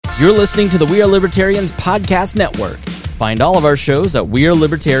You're listening to the We Are Libertarians Podcast Network. Find all of our shows at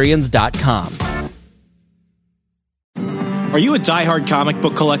wearelibertarians.com. Are you a diehard comic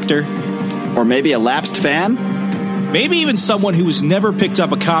book collector? Or maybe a lapsed fan? Maybe even someone who has never picked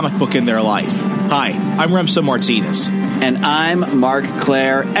up a comic book in their life. Hi, I'm Remso Martinez. And I'm Mark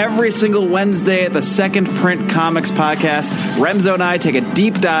Claire. Every single Wednesday at the Second Print Comics Podcast, Remso and I take a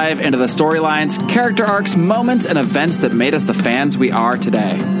deep dive into the storylines, character arcs, moments, and events that made us the fans we are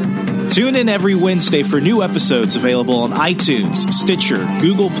today. Tune in every Wednesday for new episodes available on iTunes, Stitcher,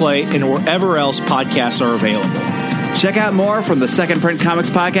 Google Play, and wherever else podcasts are available. Check out more from the Second Print Comics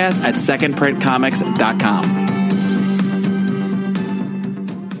Podcast at secondprintcomics.com.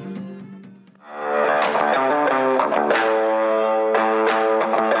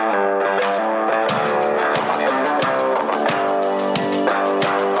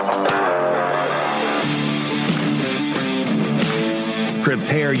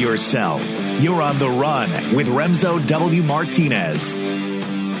 Prepare yourself. You're on the run with Remso W. Martinez.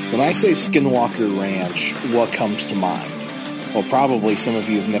 When I say Skinwalker Ranch, what comes to mind? Well, probably some of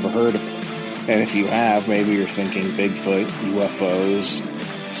you have never heard of it. And if you have, maybe you're thinking Bigfoot, UFOs,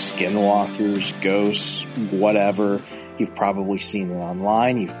 skinwalkers, ghosts, whatever. You've probably seen it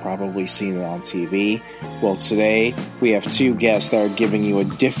online. You've probably seen it on TV. Well, today we have two guests that are giving you a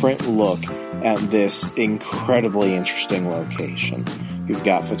different look at this incredibly interesting location. We've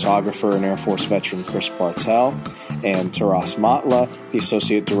got photographer and Air Force veteran Chris Bartell and Taras Matla, the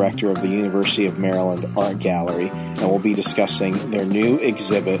Associate Director of the University of Maryland Art Gallery, and we'll be discussing their new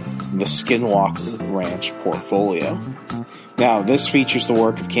exhibit, the Skinwalker Ranch Portfolio. Now, this features the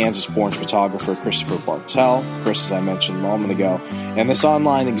work of Kansas-born photographer Christopher Bartell, Chris, as I mentioned a moment ago, and this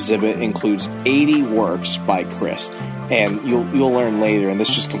online exhibit includes 80 works by Chris. And you'll learn later, and this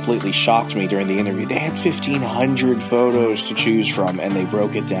just completely shocked me during the interview, they had 1,500 photos to choose from, and they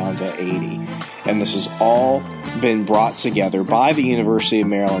broke it down to 80. And this has all been brought together by the University of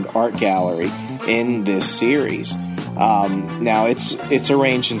Maryland Art Gallery in this series. Now, it's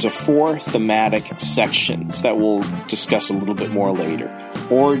arranged into 4 thematic sections that we'll discuss a little bit more later.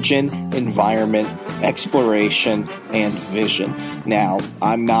 Origin, environment, exploration, and vision. Now,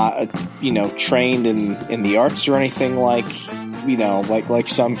 I'm not, trained in the arts or anything like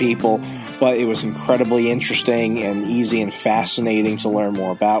some people, but it was incredibly interesting and easy and fascinating to learn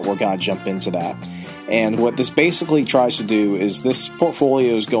more about. We're going to jump into that. And what this basically tries to do is this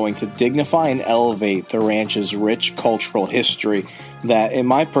portfolio is going to dignify and elevate the ranch's rich cultural history that, in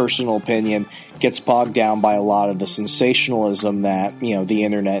my personal opinion, gets bogged down by a lot of the sensationalism that, the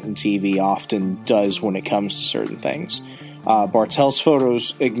internet and TV often does when it comes to certain things. Bartell's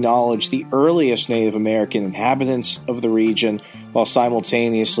photos acknowledge the earliest Native American inhabitants of the region while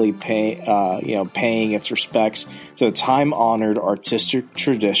simultaneously paying its respects to the time-honored artistic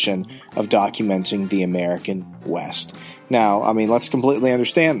tradition of documenting the American West. Now, let's completely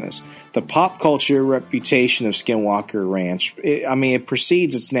understand this. The pop culture reputation of Skinwalker Ranch, it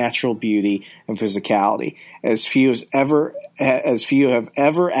precedes its natural beauty and physicality, as few have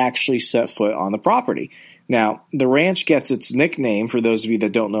ever actually set foot on the property. Now, the ranch gets its nickname, for those of you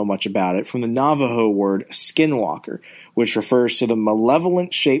that don't know much about it, from the Navajo word skinwalker, which refers to the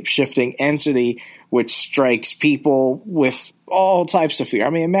malevolent shape-shifting entity which strikes people with all types of fear.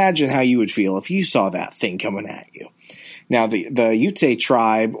 Imagine how you would feel if you saw that thing coming at you. Now, the Ute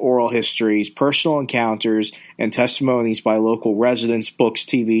tribe, oral histories, personal encounters, and testimonies by local residents, books,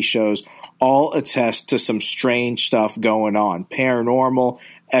 TV shows, all attest to some strange stuff going on. Paranormal,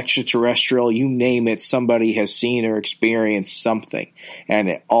 extraterrestrial, you name it, somebody has seen or experienced something. And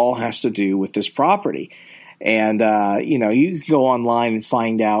it all has to do with this property. And, you can go online and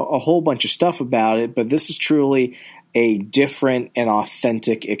find out a whole bunch of stuff about it, but this is truly a different and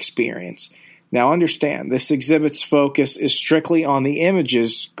authentic experience. Now understand, this exhibit's focus is strictly on the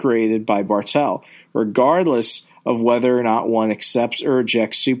images created by Bartell, regardless of whether or not one accepts or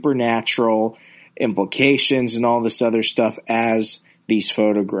rejects supernatural implications and all this other stuff as these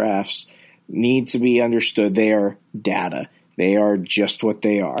photographs need to be understood. They are data. They are just what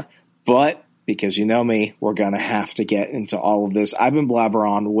they are. But because you know me, we're going to have to get into all of this. I've been blabbering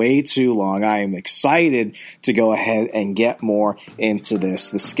on way too long. I am excited to go ahead and get more into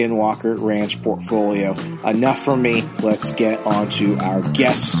this, the Skinwalker Ranch portfolio. Enough from me. Let's get on to our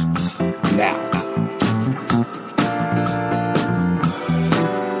guests now.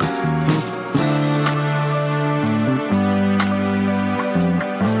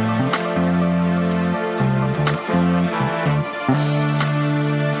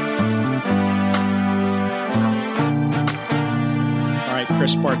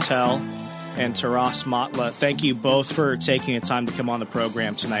 Chris Bartell, and Taras Motla, thank you both for taking the time to come on the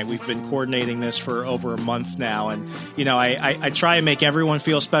program tonight. We've been coordinating this for over a month now, and I try and make everyone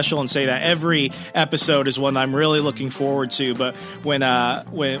feel special and say that every episode is one I'm really looking forward to. But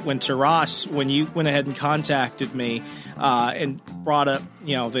when Taras, when you went ahead and contacted me and brought up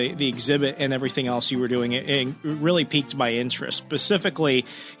the exhibit and everything else you were doing, it really piqued my interest. Specifically,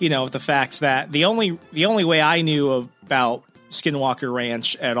 the fact that the only way I knew about Skinwalker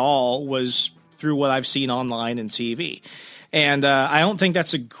Ranch at all was through what I've seen online and TV. And I don't think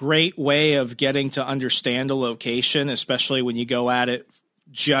that's a great way of getting to understand a location, especially when you go at it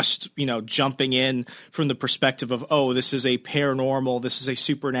just, jumping in from the perspective of, oh, this is a paranormal, this is a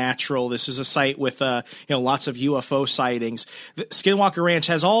supernatural, this is a site with, lots of UFO sightings. Skinwalker Ranch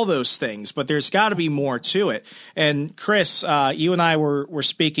has all those things, but there's got to be more to it. And Chris, you and I were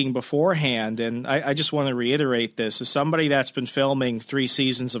speaking beforehand, and I just want to reiterate this. As somebody that's been filming 3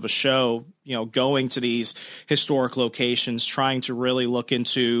 seasons of a show, going to these historic locations, trying to really look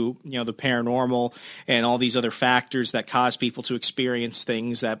into, the paranormal and all these other factors that cause people to experience things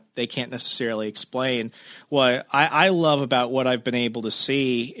that they can't necessarily explain. What I love about what I've been able to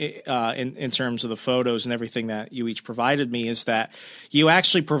see in terms of the photos and everything that you each provided me is that you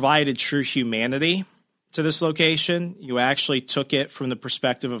actually provided true humanity to this location. You actually took it from the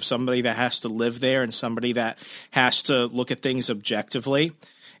perspective of somebody that has to live there and somebody that has to look at things objectively.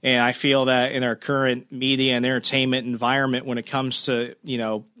 And I feel that in our current media and entertainment environment, when it comes to,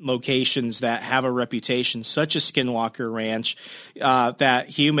 locations that have a reputation such as Skinwalker Ranch, that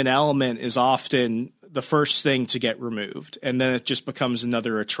human element is often the first thing to get removed. And then it just becomes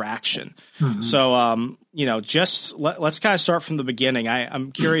another attraction. Mm-hmm. So, let's kind of start from the beginning.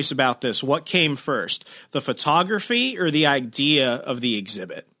 I'm curious about this. What came first, the photography or the idea of the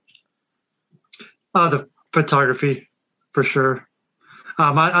exhibit? The photography, for sure.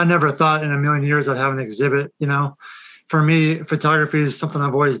 I never thought in a million years I'd have an exhibit. For me, photography is something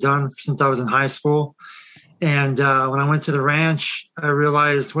I've always done since I was in high school. And when I went to the ranch, I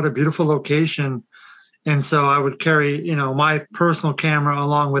realized what a beautiful location. And so I would carry, my personal camera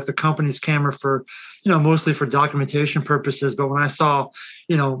along with the company's camera for, mostly for documentation purposes. But when I saw,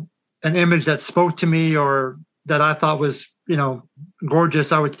 an image that spoke to me or that I thought was,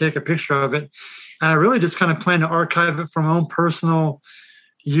 gorgeous, I would take a picture of it. And I really just kind of planned to archive it for my own personal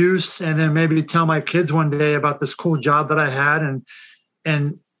use, and then maybe tell my kids one day about this cool job that I had,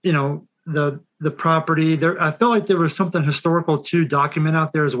 and the property there. I felt like there was something historical to document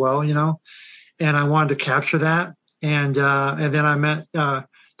out there as well, and I wanted to capture that. And then I met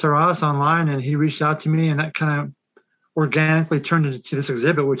Taras online, and he reached out to me, and that kind of organically turned into this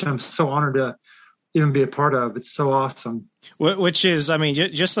exhibit, which I'm so honored to even be a part of. It's so awesome. Which is,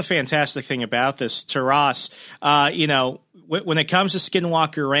 just the fantastic thing about this, Taras, when it comes to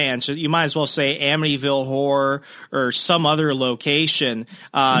Skinwalker Ranch, you might as well say Amityville Horror or some other location.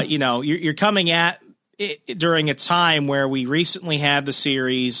 You're coming at it during a time where we recently had the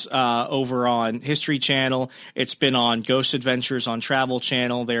series over on History Channel. It's been on Ghost Adventures on Travel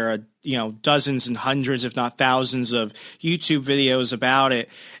Channel. There are dozens and hundreds, if not thousands, of YouTube videos about it.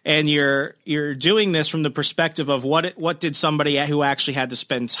 And you're doing this from the perspective of what did somebody who actually had to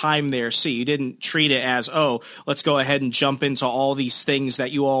spend time there see. You didn't treat it as, oh, let's go ahead and jump into all these things that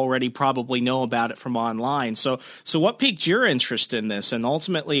you already probably know about it from online. So what piqued your interest in this, and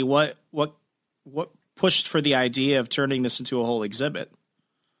ultimately what pushed for the idea of turning this into a whole exhibit?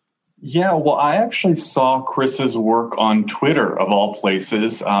 Yeah, well, I actually saw Chris's work on Twitter, of all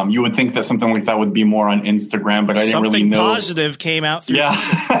places. You would think that something like that would be more on Instagram, but I didn't really know. Something positive came out through Twitter.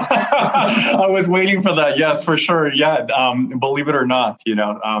 I was waiting for that. Yes, for sure. Yeah, believe it or not,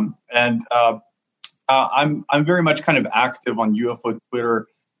 I'm very much kind of active on UFO Twitter,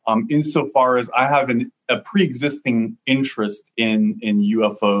 insofar as I have a pre-existing interest in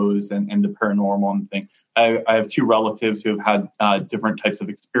UFOs and the paranormal and things. I have 2 relatives who have had different types of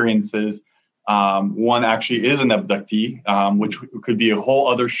experiences. One actually is an abductee, which could be a whole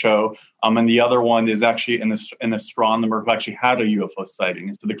other show. And the other one is actually an astronomer who actually had a UFO sighting.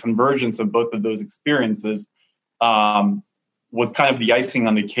 And so the convergence of both of those experiences was kind of the icing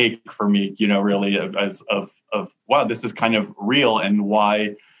on the cake for me, really, as of wow, this is kind of real, and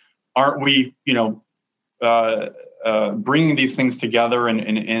why aren't we, bringing these things together in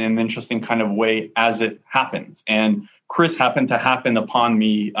an interesting kind of way as it happens. And Chris happened to happen upon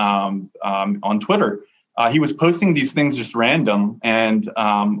me on Twitter. He was posting these things just random, and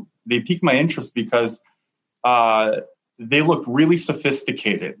they piqued my interest because they looked really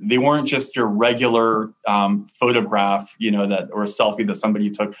sophisticated. They weren't just your regular photograph, or a selfie that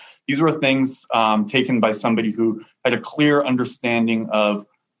somebody took. These were things taken by somebody who had a clear understanding of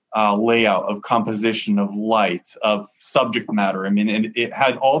layout, of composition, of light, of subject matter. I mean, and it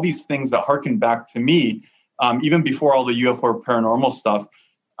had all these things that harken back to me, even before all the UFO paranormal stuff,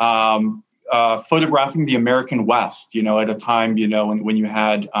 photographing the American West, at a time, when you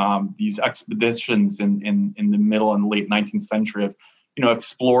had these expeditions in the middle and late 19th century of,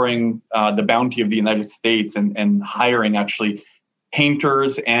 exploring the bounty of the United States and hiring actually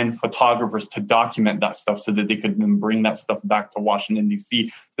painters and photographers to document that stuff so that they could then bring that stuff back to Washington, D.C.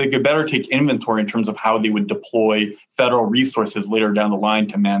 So they could better take inventory in terms of how they would deploy federal resources later down the line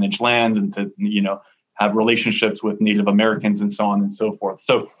to manage lands and to, have relationships with Native Americans and so on and so forth.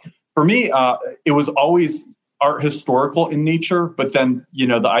 So for me, it was always art historical in nature, but then,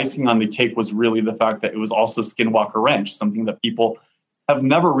 the icing on the cake was really the fact that it was also Skinwalker Ranch, something that people have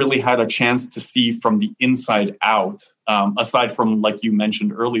never really had a chance to see from the inside out, aside from, like you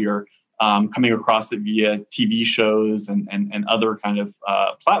mentioned earlier, coming across it via TV shows and other kind of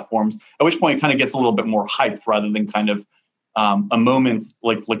platforms, at which point it kind of gets a little bit more hyped rather than kind of a moment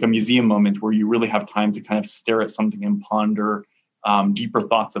like a museum moment where you really have time to kind of stare at something and ponder deeper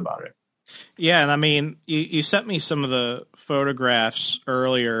thoughts about it. Yeah, and I mean, you sent me some of the photographs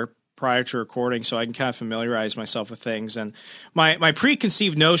earlier prior to recording, so I can kind of familiarize myself with things. And my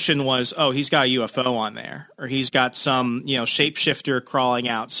preconceived notion was, oh, he's got a UFO on there, or he's got some, shapeshifter crawling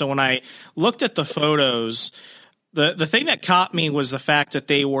out. So when I looked at the photos, the thing that caught me was the fact that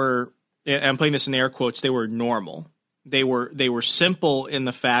they were, and I'm putting this in air quotes, they were normal. They were simple in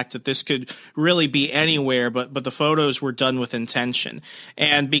the fact that this could really be anywhere, but the photos were done with intention.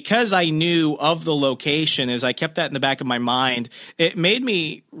 And because I knew of the location, as I kept that in the back of my mind, it made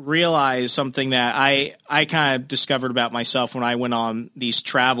me realize something that I kind of discovered about myself when I went on these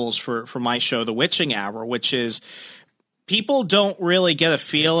travels for my show, The Witching Hour, which is people don't really get a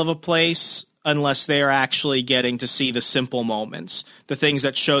feel of a place unless they're actually getting to see the simple moments, the things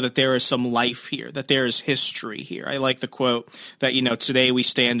that show that there is some life here, that there is history here. I like the quote that, today we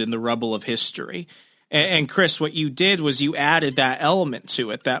stand in the rubble of history. And Chris, what you did was you added that element to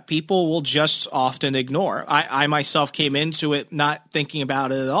it that people will just often ignore. I myself came into it not thinking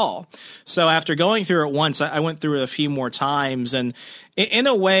about it at all. So after going through it once, I went through it a few more times. And in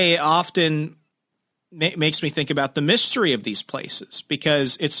a way, often makes me think about the mystery of these places,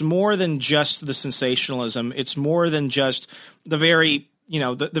 because it's more than just the sensationalism. It's more than just the very,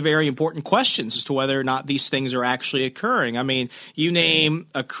 the very important questions as to whether or not these things are actually occurring. I mean, you name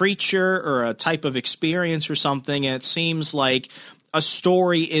a creature or a type of experience or something, and it seems like a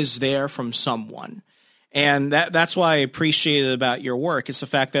story is there from someone. And that's why I appreciate it about your work. It's the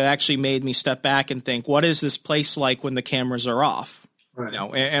fact that it actually made me step back and think, what is this place like when the cameras are off? Right.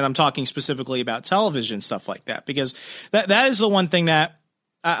 And I'm talking specifically about television, stuff like that, because that is the one thing that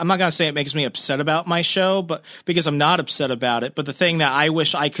I'm not going to say it makes me upset about my show, but because I'm not upset about it. But the thing that I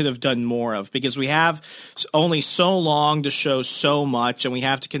wish I could have done more of, because we have only so long to show so much, and we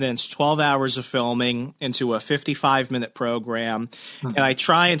have to condense 12 hours of filming into a 55-minute program. Mm-hmm. And I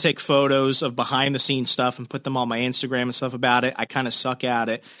try and take photos of behind the scenes stuff and put them on my Instagram and stuff about it. I kind of suck at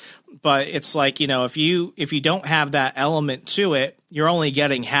it. But it's like, if you don't have that element to it, you're only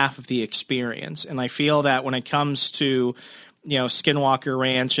getting half of the experience. And I feel that when it comes to, Skinwalker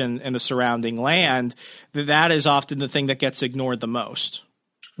Ranch and the surrounding land, that is often the thing that gets ignored the most.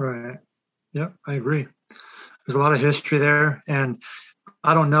 Right. Yep, I agree. There's a lot of history there. And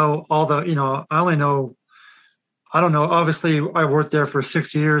I don't know all the, I don't know. Obviously, I worked there for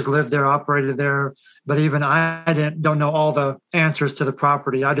 6 years, lived there, operated there. But even I don't know all the answers to the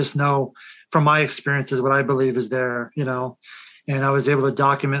property. I just know from my experiences what I believe is there, and I was able to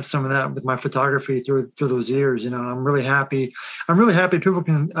document some of that with my photography through those years. I'm really happy. People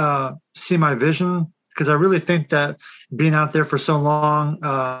can see my vision, because I really think that being out there for so long,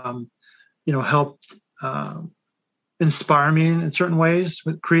 helped inspire me in certain ways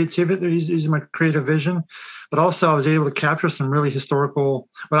with creativity, using my creative vision. But also I was able to capture some really historical,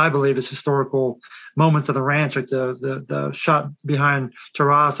 what I believe is historical moments of the ranch, like the shot behind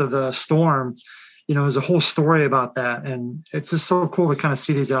Taras of the storm. There's a whole story about that. And it's just so cool to kind of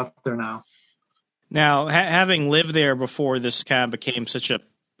see these out there now. Now, having lived there before this kind of became such a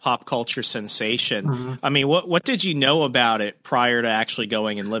pop culture sensation, mm-hmm. I mean, what did you know about it prior to actually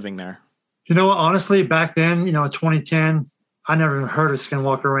going and living there? Honestly, back then, in 2010, I never even heard of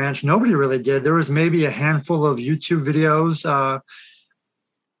Skinwalker Ranch. Nobody really did. There was maybe a handful of YouTube videos.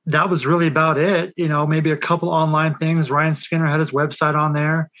 That was really about it. Maybe a couple online things. Ryan Skinner had his website on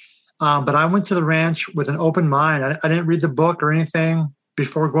there. But I went to the ranch with an open mind. I didn't read the book or anything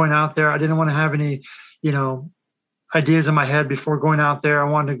before going out there. I didn't want to have any, ideas in my head before going out there. I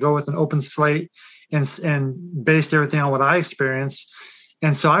wanted to go with an open slate and based everything on what I experienced.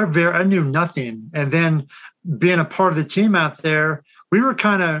 And so I knew nothing. And then being a part of the team out there, we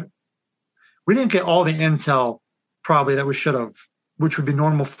didn't get all the intel probably that we should have, which would be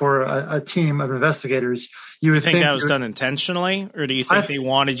normal for a team of investigators. You would think that was done intentionally, or do you think they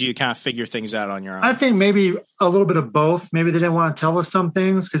wanted you to kind of figure things out on your own? I think maybe a little bit of both. Maybe they didn't want to tell us some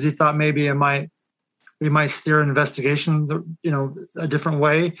things because he thought maybe we might steer an investigation, a different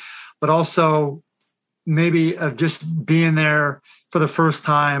way, but also maybe of just being there for the first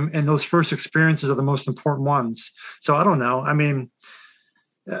time, and those first experiences are the most important ones. So I don't know. I mean,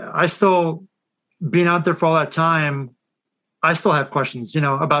 I still, being out there for all that time, I still have questions,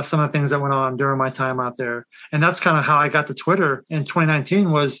 about some of the things that went on during my time out there. And that's kind of how I got to Twitter in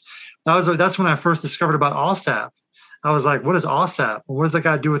 2019 that's when I first discovered about OSAP. I was like, what is OSAP? What does that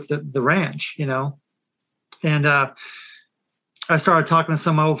got to do with the ranch, And I started talking to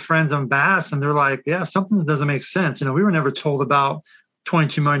some of my old friends on Bass, and they're like, yeah, something doesn't make sense. We were never told about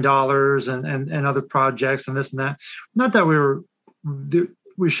 $22 million and other projects and this and that. Not that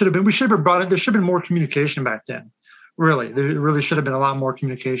we should have been brought in. There should have been more communication back then. Really, there really should have been a lot more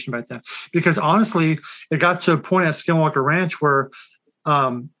communication back then, because honestly, it got to a point at Skinwalker Ranch where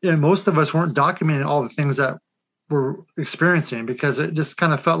most of us weren't documenting all the things that we're experiencing, because it just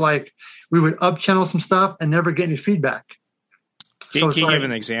kind of felt like we would up channel some stuff and never get any feedback. Can you give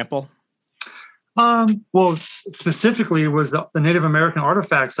an example? Well, specifically, it was the Native American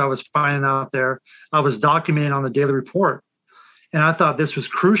artifacts I was finding out there. I was documenting on the Daily Report. And I thought this was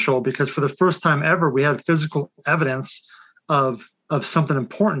crucial because for the first time ever, we had physical evidence of something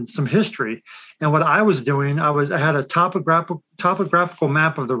important, some history. And what I was doing, I had a topographical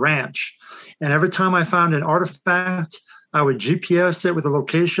map of the ranch. And every time I found an artifact, I would GPS it with a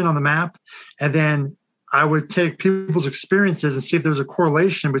location on the map. And then I would take people's experiences and see if there was a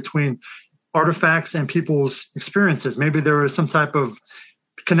correlation between artifacts and people's experiences. Maybe there was some type of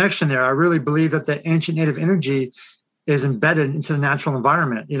connection there. I really believe that the ancient native energy is embedded into the natural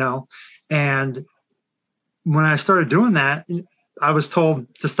environment, And when I started doing that, I was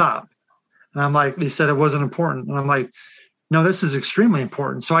told to stop. And I'm like, they said it wasn't important. And I'm like, no, this is extremely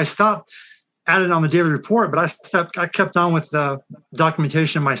important. So I stopped adding on the Daily Report, but I kept on with the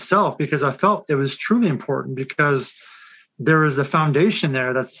documentation myself because I felt it was truly important, because there is a foundation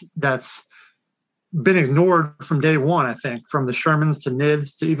there that's been ignored from day one, I think, from the Shermans to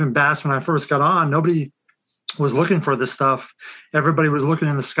NIDS to even Bass. When I first got on, nobody was looking for this stuff. Everybody was looking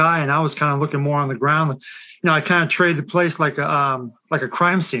in the sky, and I was kind of looking more on the ground. I kind of traded the place like a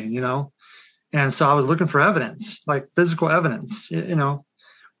crime scene, And so I was looking for evidence, like physical evidence, and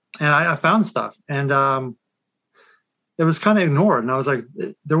I found stuff, and it was kind of ignored. And I was like,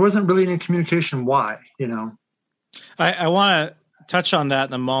 there wasn't really any communication. Why, I want to touch on that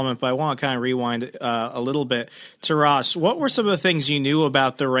in a moment, but I want to kind of rewind a little bit to Ross. What were some of the things you knew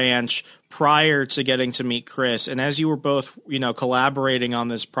about the ranch prior to getting to meet Chris? And as you were both, collaborating on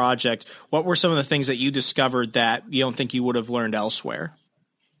this project, what were some of the things that you discovered that you don't think you would have learned elsewhere?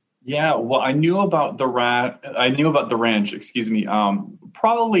 Yeah, well, I knew about the ranch. Excuse me.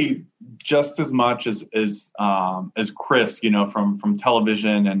 Probably just as much as Chris, from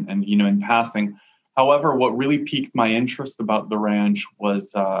television and in passing. However, what really piqued my interest about the ranch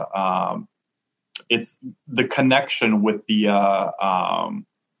was it's the connection with the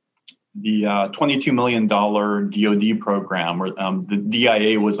 $22 million DoD program, where the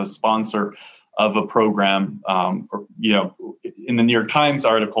DIA was a sponsor of a program. In the New York Times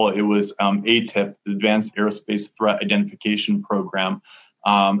article, it was ATIP, the Advanced Aerospace Threat Identification Program.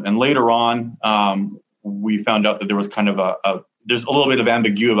 And later on, we found out that there was kind of there's a little bit of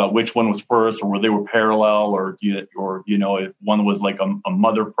ambiguity about which one was first, or where they were parallel, or if one was like a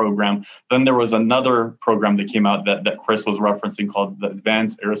mother program. Then there was another program that came out that Chris was referencing called the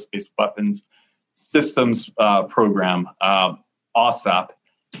Advanced Aerospace Weapons Systems Program, OSAP.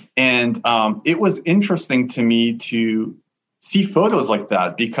 And it was interesting to me to see photos like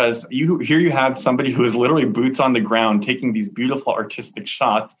that, because here you have somebody who is literally boots on the ground taking these beautiful artistic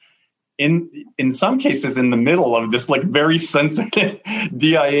shots, in some cases in the middle of this like very sensitive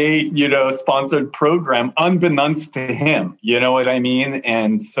DIA, sponsored program, unbeknownst to him, you know what I mean?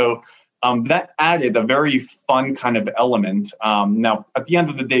 And so that added a very fun kind of element. Now, at the end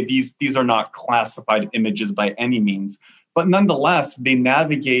of the day, these are not classified images by any means, but nonetheless, they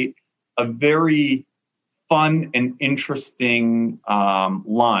navigate a very fun and interesting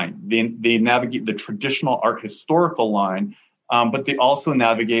line. They navigate the traditional art historical line, but they also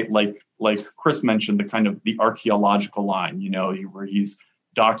navigate, like Chris mentioned, the kind of the archaeological line, where he's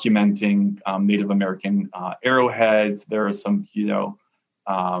documenting Native American arrowheads. There are some,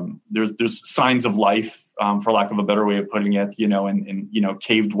 there's signs of life for lack of a better way of putting it, in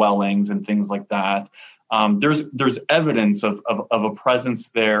cave dwellings and things like that. There's evidence of a presence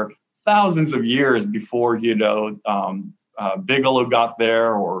there thousands of years before, Bigelow got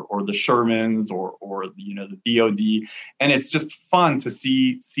there, or the Shermans, or the DoD, and it's just fun to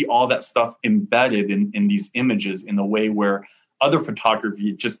see all that stuff embedded in these images in a way where other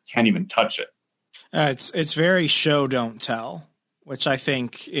photography just can't even touch it. It's very show don't tell, which I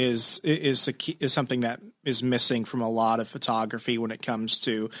think is something that is missing from a lot of photography when it comes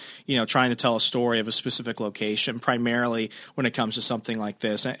to, trying to tell a story of a specific location, primarily when it comes to something like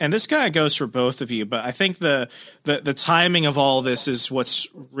this. And this kind of goes for both of you, but I think the timing of all this is what's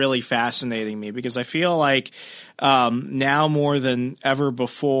really fascinating me, because I feel like now more than ever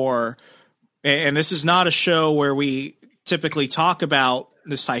before, and this is not a show where we typically talk about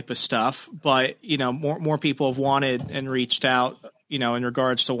this type of stuff, but more people have wanted and reached out, in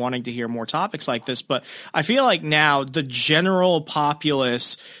regards to wanting to hear more topics like this. But I feel like now the general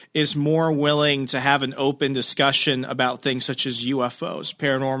populace is more willing to have an open discussion about things such as UFOs,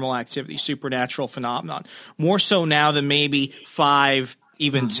 paranormal activity, supernatural phenomenon, more so now than maybe 5,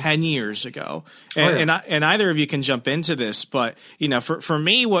 even 10 years ago. And either of you can jump into this, but for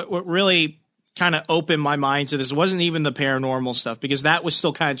me, what really kind of opened my mind to this wasn't even the paranormal stuff, because that was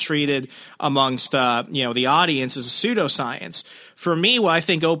still kind of treated amongst the audience as a pseudoscience. For me, what I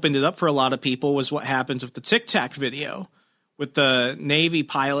think opened it up for a lot of people was what happened with the Tic Tac video, with the Navy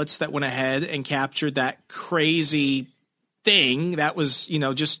pilots that went ahead and captured that crazy thing that was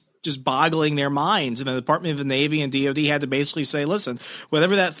just boggling their minds, and the Department of the Navy and DoD had to basically say, listen,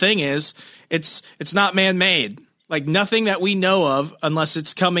 whatever that thing is, it's not man-made. Like, nothing that we know of, unless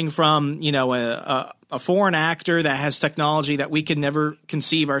it's coming from, a foreign actor that has technology that we can never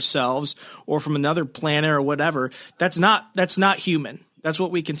conceive ourselves, or from another planet or whatever, that's not human. That's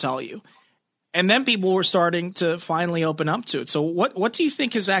what we can tell you. And then people were starting to finally open up to it. So what do you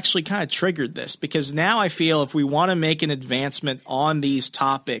think has actually kind of triggered this? Because now I feel if we want to make an advancement on these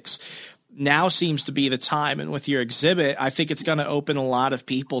topics, now seems to be the time. And with your exhibit, I think it's going to open a lot of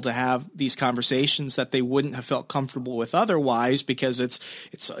people to have these conversations that they wouldn't have felt comfortable with otherwise, because it's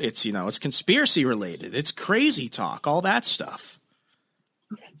conspiracy related. It's crazy talk, all that stuff.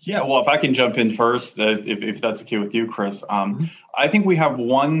 Yeah, well, if I can jump in first, if that's okay with you, Chris, I think we have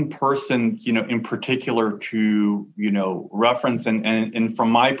one person, in particular to, reference and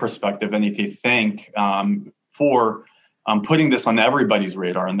from my perspective, and if you think for putting this on everybody's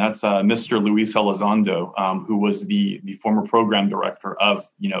radar, and that's Mr. Luis Elizondo, who was the former program director of,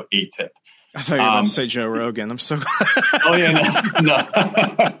 ATIP. I thought you were about to say Joe Rogan. I'm so glad. Oh, yeah,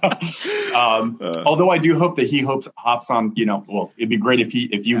 no. Although I do hope that he hops on, it'd be great if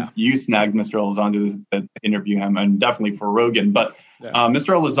you snagged Mr. Elizondo to interview him, and definitely for Rogan. But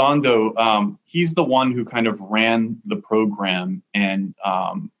Mr. Elizondo, he's the one who kind of ran the program and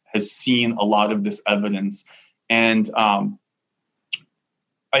has seen a lot of this evidence. And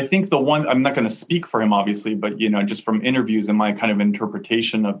I think the one, I'm not going to speak for him, obviously, but, just from interviews and my kind of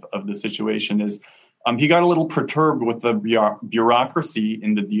interpretation of the situation is he got a little perturbed with the bureaucracy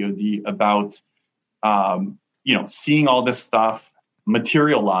in the DoD about, seeing all this stuff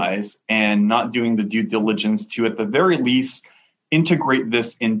materialize and not doing the due diligence to, at the very least, integrate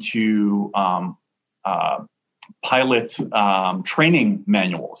this into pilot training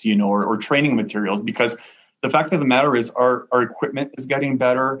manuals, or training materials, because the fact of the matter is our equipment is getting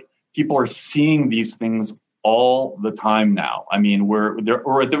better. People are seeing these things all the time now. I mean, or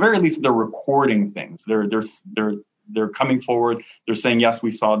at the very least, they're recording things. They're coming forward. They're saying, yes, we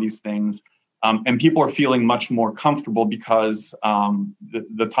saw these things. And people are feeling much more comfortable because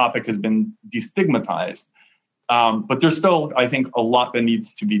the topic has been destigmatized. But there's still, I think, a lot that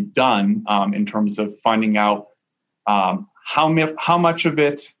needs to be done in terms of finding out how much of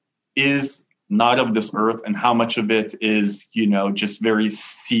it is not of this earth, and how much of it is, just very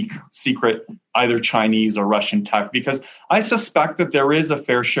secret, either Chinese or Russian tech, because I suspect that there is a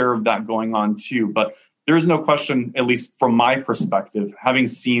fair share of that going on too. But there is no question, at least from my perspective, having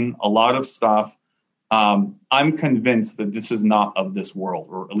seen a lot of stuff, I'm convinced that this is not of this world,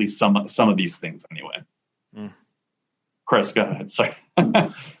 or at least some of these things anyway. Chris, go ahead. Sorry.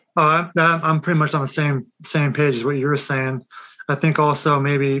 I'm pretty much on the same page as what you were saying. I think also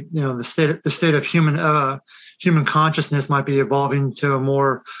maybe the state of human consciousness might be evolving to a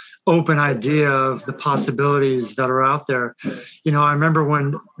more open idea of the possibilities that are out there. I remember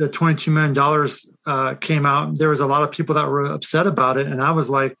when the $22 million came out, there was a lot of people that were upset about it, and I was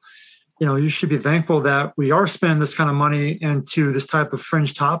like, you should be thankful that we are spending this kind of money into this type of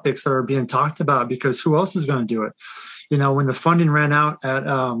fringe topics that are being talked about, because who else is going to do it? When the funding ran out at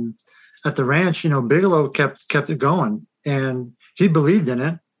at the ranch, Bigelow kept it going, and he believed in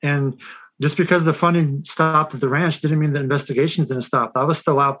it. And just because the funding stopped at the ranch didn't mean the investigations didn't stop. I was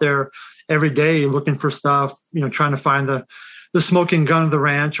still out there every day looking for stuff, trying to find the smoking gun of the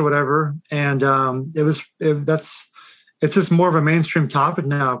ranch or whatever. And it's just more of a mainstream topic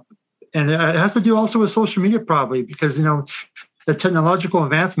now. And it has to do also with social media, probably, because, the technological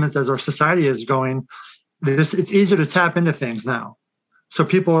advancements as our society is going, it's easier to tap into things now. So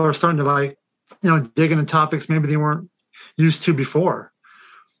people are starting to dig into topics maybe they weren't used to before.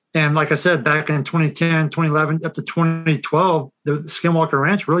 And like I said, back in 2010, 2011, up to 2012, the Skinwalker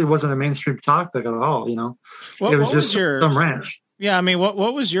Ranch really wasn't a mainstream topic at all. It was just some ranch. Yeah, I mean, what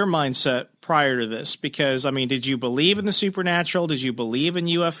was your mindset prior to this? Because, I mean, did you believe in the supernatural? Did you believe in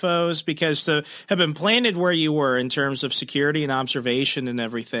UFOs? Because to have been planted where you were in terms of security and observation and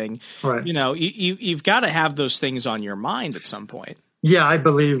everything, right. You've got to have those things on your mind at some point. Yeah, I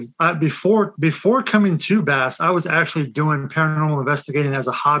believe before coming to Bass, I was actually doing paranormal investigating as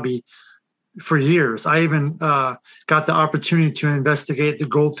a hobby for years. I even got the opportunity to investigate the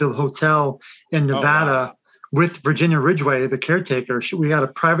Goldfield Hotel in Nevada. Oh, wow. With Virginia Ridgway, the caretaker. We had a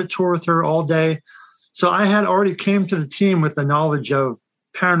private tour with her all day. So I had already came to the team with the knowledge of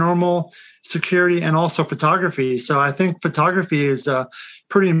paranormal, security, and also photography. So I think photography is a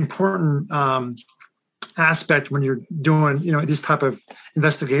pretty important aspect when you're doing, these type of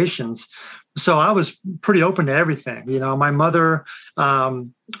investigations. So I was pretty open to everything. My mother,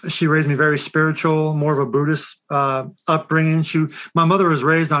 she raised me very spiritual, more of a Buddhist upbringing. My mother was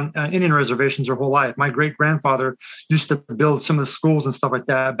raised on Indian reservations her whole life. My great-grandfather used to build some of the schools and stuff like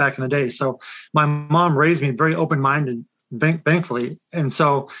that back in the day. So my mom raised me very open-minded, thankfully. And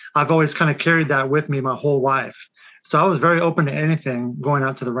so I've always kind of carried that with me my whole life. So I was very open to anything going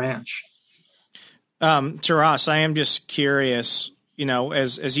out to the ranch. Taras, I am just curious,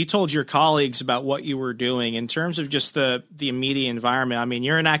 as you told your colleagues about what you were doing in terms of just the immediate environment. I mean,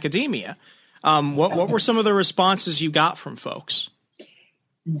 you're in academia. What were some of the responses you got from folks?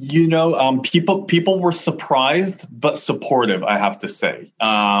 People were surprised but supportive, I have to say.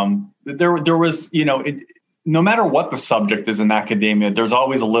 There was, no matter what the subject is in academia, there's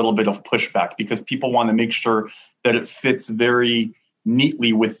always a little bit of pushback because people want to make sure that it fits very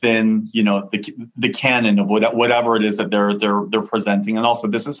neatly within, the canon of whatever it is that they're presenting. And also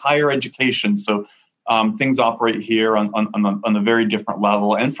this is higher education. So things operate here on a very different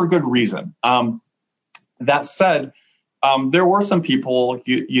level and for good reason. That said, there were some people,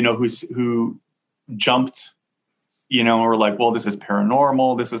 who jumped, were like, well, this is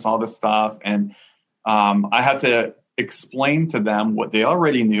paranormal. This is all this stuff. And I had to explain to them what they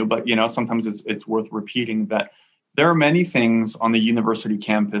already knew. But, sometimes it's worth repeating that there are many things on the university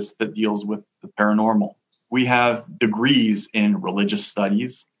campus that deals with the paranormal. We have degrees in religious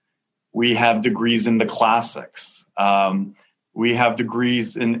studies. We have degrees in the classics. We have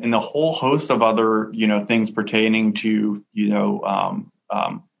degrees in a whole host of other, things pertaining to,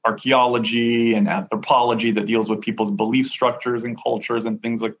 archaeology and anthropology that deals with people's belief structures and cultures and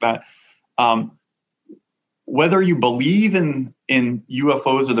things like that. Whether you believe in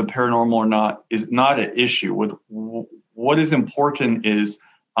UFOs or the paranormal or not is not an issue. What is important is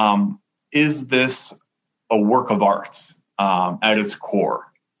this a work of art at its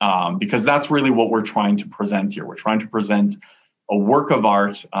core? Because that's really what we're trying to present here. We're trying to present a work of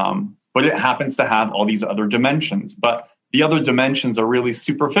art, but it happens to have all these other dimensions. But the other dimensions are really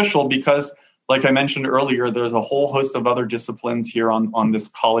superficial because, like I mentioned earlier, there's a whole host of other disciplines here on this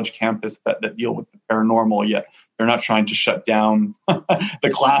college campus that deal with the paranormal, yet they're not trying to shut down the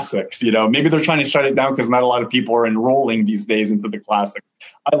classics. Maybe they're trying to shut it down because not a lot of people are enrolling these days into the classics.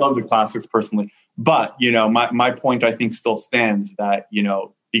 I love the classics personally. But, my point I think still stands that,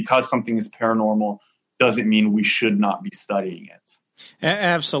 because something is paranormal doesn't mean we should not be studying it.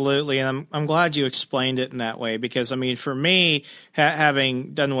 Absolutely. And I'm glad you explained it in that way because, I mean, for me,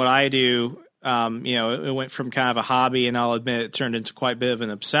 having done what I do, it went from kind of a hobby and I'll admit it turned into quite a bit of an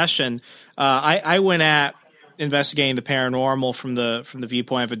obsession. I went at investigating the paranormal from the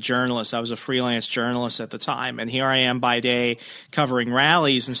viewpoint of a journalist. I was a freelance journalist at the time. And here I am by day covering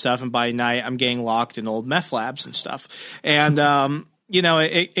rallies and stuff. And by night I'm getting locked in old meth labs and stuff. And,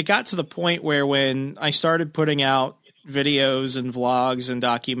 it got to the point where when I started putting out videos and vlogs and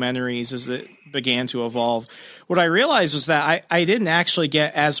documentaries as it began to evolve, what I realized was that I didn't actually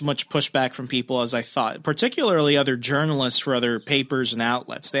get as much pushback from people as I thought, particularly other journalists for other papers and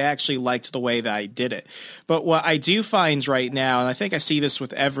outlets. They actually liked the way that I did it. But what I do find right now, and I think I see this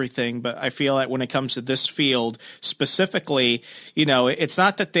with everything, but I feel that when it comes to this field specifically, it's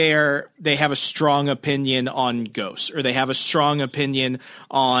not that they have a strong opinion on ghosts or they have a strong opinion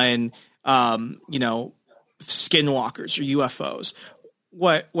on skinwalkers or UFOs.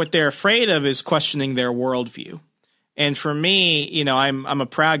 What they're afraid of is questioning their worldview. And for me, I'm a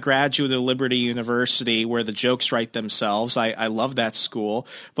proud graduate of Liberty University, where the jokes write themselves. I love that school,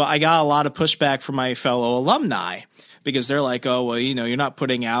 but I got a lot of pushback from my fellow alumni because they're like, oh, well, you're not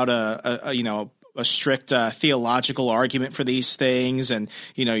putting out a strict theological argument for these things, and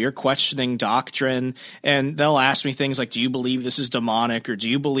you're questioning doctrine. And they'll ask me things like, do you believe this is demonic, or do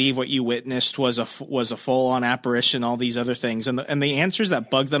you believe what you witnessed was a full-on apparition, all these other things. And the answers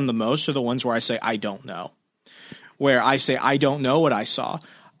that bug them the most are the ones where I say I don't know, where I say I don't know what I saw.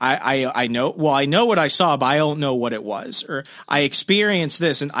 I know what I saw, but I don't know what it was, or I experienced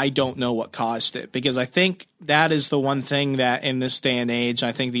this and I don't know what caused it. Because I think that is the one thing that in this day and age,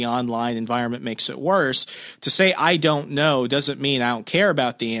 I think the online environment makes it worse. To say I don't know doesn't mean I don't care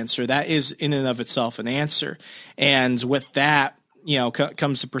about the answer. That is in and of itself an answer. And with that,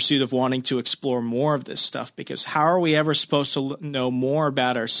 comes the pursuit of wanting to explore more of this stuff, because how are we ever supposed to know more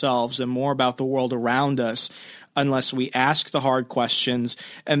about ourselves and more about the world around us unless we ask the hard questions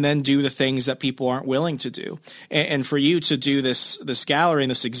and then do the things that people aren't willing to do? And for you to do this gallery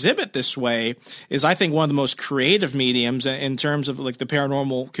and this exhibit this way is, I think, one of the most creative mediums in terms of like the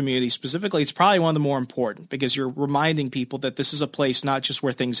paranormal community specifically. It's probably one of the more important, because you're reminding people that this is a place not just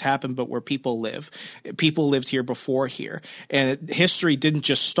where things happen, but where people live. People lived here before here. And history didn't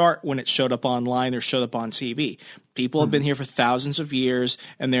just start when it showed up online or showed up on TV. People have been here for thousands of years,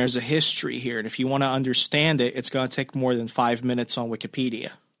 and there's a history here. And if you want to understand it, it's going to take more than 5 minutes on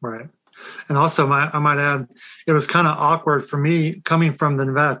Wikipedia. Right. And also, I might add, it was kind of awkward for me coming from the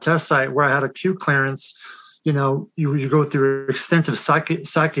Nevada test site where I had a Q clearance. You go through extensive psych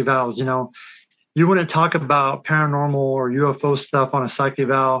evals. You wouldn't talk about paranormal or UFO stuff on a psych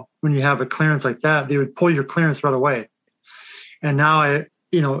eval when you have a clearance like that. They would pull your clearance right away. And now I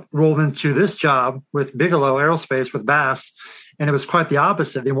rolled into this job with Bigelow Aerospace with Bass, and it was quite the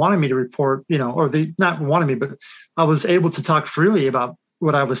opposite. They wanted me to report, or they not wanted me, but I was able to talk freely about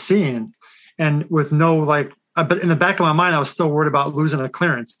what I was seeing, and with no but in the back of my mind, I was still worried about losing a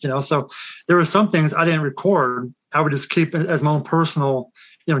clearance, So there were some things I didn't record. I would just keep it as my own personal,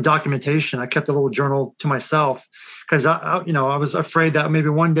 documentation. I kept a little journal to myself because I was afraid that maybe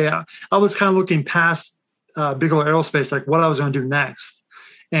one day I was kind of looking past Bigelow Aerospace, like what I was going to do next.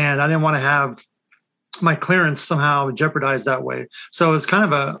 And I didn't want to have my clearance somehow jeopardized that way. So it's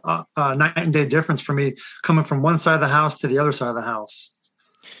kind of a night and day difference for me coming from one side of the house to the other side of the house.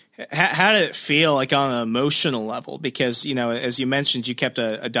 How did it feel like on an emotional level? Because, as you mentioned, you kept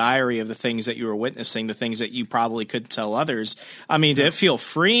a diary of the things that you were witnessing, the things that you probably couldn't tell others. I mean, did it feel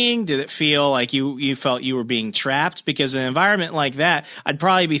freeing? Did it feel like you felt you were being trapped? Because in an environment like that, I'd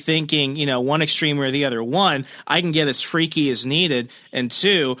probably be thinking, one extreme or the other. One, I can get as freaky as needed. And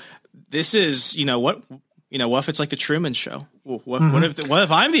two, this is, what if it's like the Truman Show? What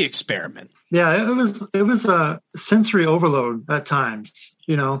if I'm the experiment? Yeah, it was a sensory overload at times,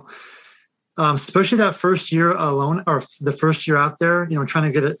 especially that first year alone, or the first year out there,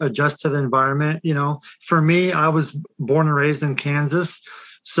 trying to adjust to the environment. For me, I was born and raised in Kansas,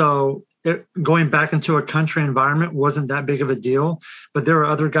 so going back into a country environment wasn't that big of a deal. But there were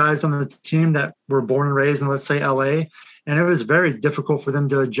other guys on the team that were born and raised in, let's say, LA, and it was very difficult for them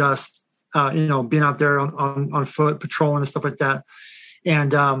to adjust. Being out there on foot, patrolling and stuff like that.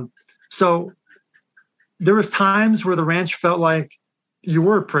 And so there was times where the ranch felt like you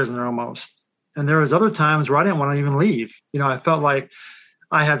were a prisoner almost. And there was other times where I didn't want to even leave. I felt like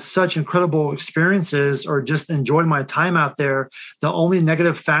I had such incredible experiences or just enjoyed my time out there. The only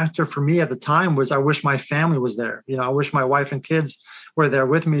negative factor for me at the time was I wish my family was there. I wish my wife and kids were there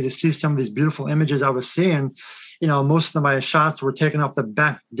with me to see some of these beautiful images I was seeing. Most of my shots were taken off the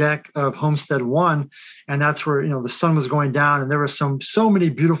back deck of Homestead 1, and that's where, the sun was going down, and there were so many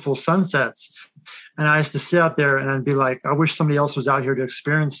beautiful sunsets. And I used to sit out there and I'd be like, I wish somebody else was out here to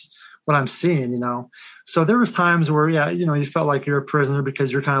experience what I'm seeing, So there was times where, you felt like you're a prisoner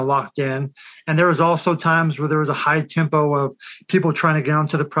because you're kind of locked in. And there was also times where there was a high tempo of people trying to get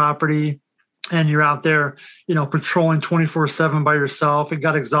onto the property, and you're out there, patrolling 24/7 by yourself. It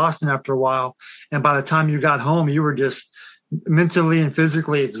got exhausting after a while. And by the time you got home, you were just mentally and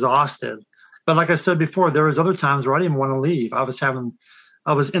physically exhausted. But like I said before, there was other times where I didn't want to leave. I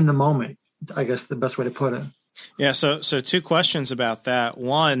was in the moment, I guess the best way to put it. Yeah. So two questions about that.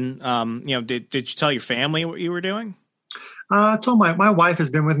 One, did you tell your family what you were doing? I told my wife has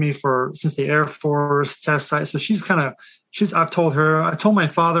been with me since the Air Force test site. So she's kind of I've told her, I told my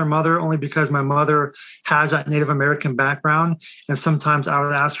father and mother only because my mother has that Native American background. And sometimes I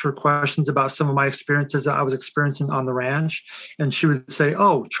would ask her questions about some of my experiences that I was experiencing on the ranch. And she would say,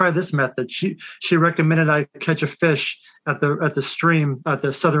 oh, try this method. She recommended I catch a fish at the stream, at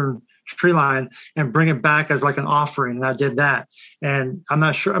the southern tree line, and bring it back as like an offering. And I did that. And I'm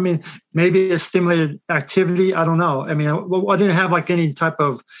not sure. I mean, maybe it stimulated activity. I don't know. I mean, I didn't have like any type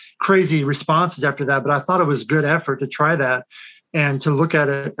of crazy responses after that, but I thought it was good effort to try that and to look at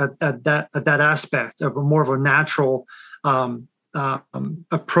it at that aspect of more of a natural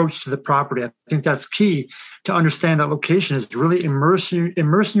approach to the property. I think that's key to understand that location is really immersing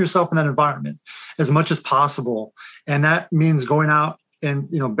yourself in that environment as much as possible. And that means going out in,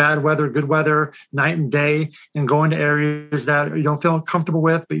 bad weather, good weather, night and day, and going to areas that you don't feel comfortable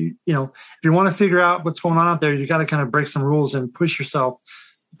with. But, if you want to figure out what's going on out there, you got to kind of break some rules and push yourself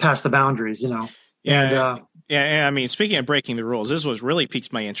past the boundaries, Yeah. I mean, speaking of breaking the rules, this was really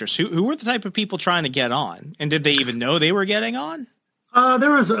piqued my interest. Who were the type of people trying to get on, and did they even know they were getting on?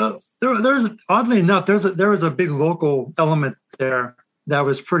 There was oddly enough, there was a big local element there that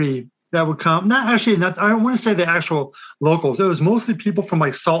would come. I don't want to say the actual locals. It was mostly people from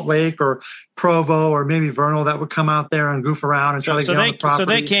like Salt Lake or Provo or maybe Vernal that would come out there and goof around and try to get on the property. So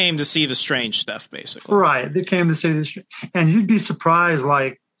they came to see the strange stuff, basically. Right. They came to see this, and you'd be surprised.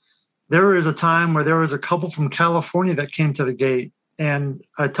 Like, there was a time where there was a couple from California that came to the gate, and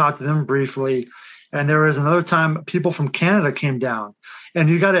I talked to them briefly. And there was another time people from Canada came down. And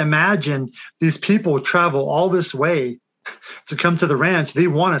you got to imagine these people travel all this way to come to the ranch. They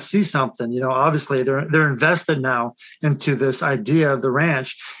want to see something. Obviously they're invested now into this idea of the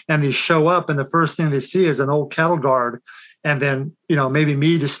ranch, and they show up and the first thing they see is an old cattle guard. And then, maybe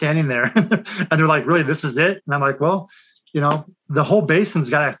me just standing there and they're like, really, this is it? And I'm like, well, the whole basin's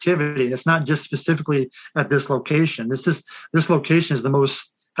got activity. It's not just specifically at this location. This location is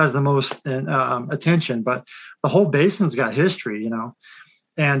has the most attention, but the whole basin's got history,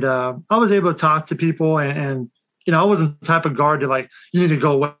 and I was able to talk to people and I wasn't the type of guard to like, you need to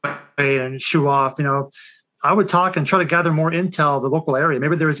go away and shoo off. I would talk and try to gather more intel, the local area.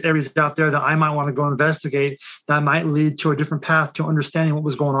 Maybe there's areas out there that I might want to go investigate that might lead to a different path to understanding what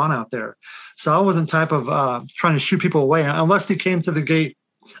was going on out there. So I wasn't the type of trying to shoo people away unless they came to the gate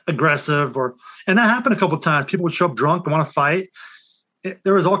aggressive and that happened a couple of times. People would show up drunk and want to fight.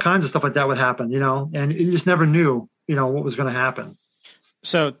 There was all kinds of stuff like that would happen, and you just never knew, what was going to happen.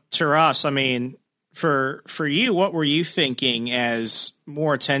 So Taras, I mean, for you, what were you thinking as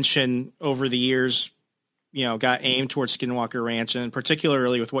more attention over the years, got aimed towards Skinwalker Ranch, and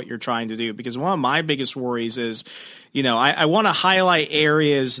particularly with what you're trying to do? Because one of my biggest worries is, I want to highlight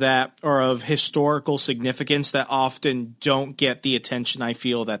areas that are of historical significance that often don't get the attention I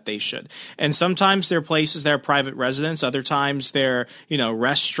feel that they should. And sometimes they're places that are private residence. Other times they're,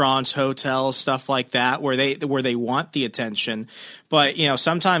 restaurants, hotels, stuff like that, where they want the attention. But,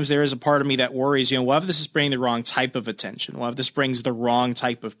 sometimes there is a part of me that worries, what if this is bringing the wrong type of attention? What if this brings the wrong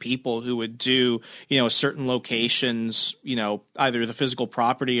type of people who would do, certain locations, either the physical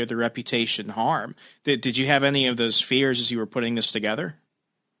property or the reputation harm? Did you have any of those fears as you were putting this together?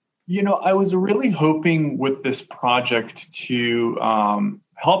 I was really hoping with this project to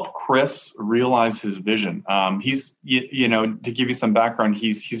help Chris realize his vision. He's, to give you some background,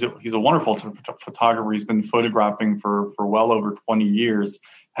 he's a wonderful photographer. He's been photographing for well over 20 years,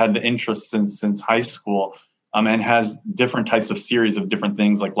 had the interest since high school, and has different types of series of different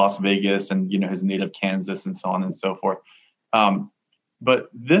things like Las Vegas and, his native Kansas and so on and so forth. But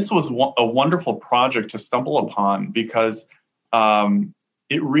this was a wonderful project to stumble upon because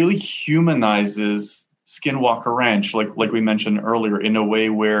it really humanizes Skinwalker Ranch, like we mentioned earlier, in a way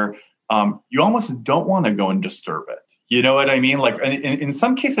where you almost don't want to go and disturb it. You know what I mean? Like in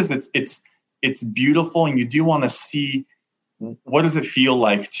some cases, it's beautiful, and you do want to see what does it feel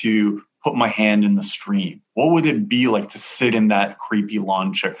like to put my hand in the stream. What would it be like to sit in that creepy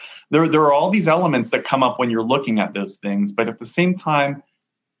lawn chair? There are all these elements that come up when you're looking at those things, but at the same time,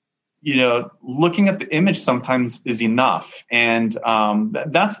 looking at the image sometimes is enough. And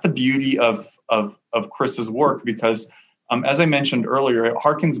that's the beauty of Chris's work, because as I mentioned earlier, it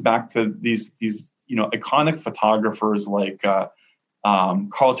harkens back to these iconic photographers like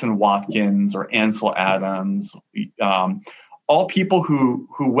Carlton Watkins or Ansel Adams, all people who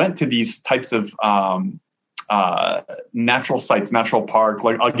went to these types of natural sites, natural park.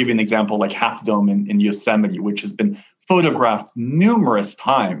 Like, I'll give you an example, like Half Dome in Yosemite, which has been photographed numerous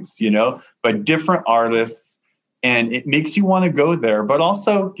times, by different artists, and it makes you want to go there. But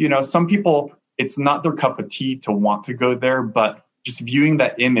also, some people, it's not their cup of tea to want to go there, but just viewing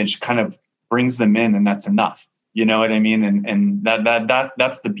that image kind of brings them in, and that's enough. You know what I mean? And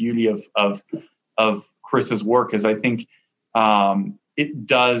that's the beauty of Chris's work, is I think it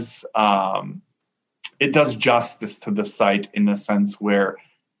does justice to the site in the sense where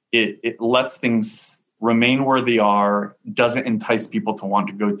it lets things remain where they are, doesn't entice people to want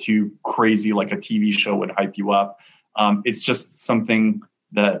to go too crazy like a TV show would hype you up. It's just something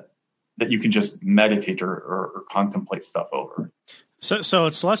that you can just meditate or contemplate stuff over. So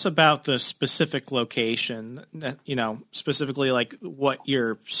it's less about the specific location, you know, specifically like what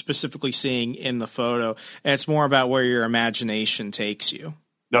you're specifically seeing in the photo. And it's more about where your imagination takes you.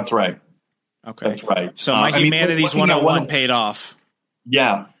 That's right. Okay. That's right. So my Humanities 101 paid off.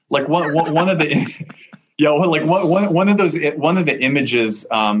 Yeah. Like one of the, yeah, like one of the images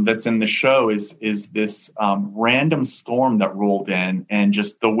that's in the show is this random storm that rolled in, and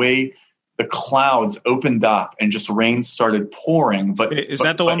just the way the clouds opened up and just rain started pouring. But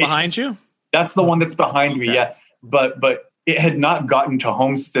that the one behind you? That's the one that's behind me. Yeah. But it had not gotten to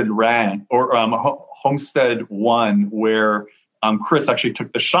Homestead Homestead 1 where Chris actually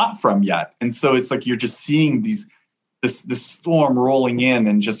took the shot from yet. And so it's like you're just seeing this storm rolling in,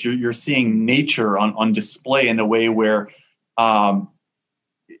 and just you're seeing nature on display in a way where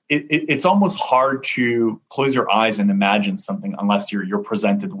it's almost hard to close your eyes and imagine something unless you're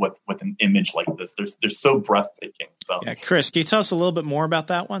presented with an image like this. They're so breathtaking. So yeah, Chris, can you tell us a little bit more about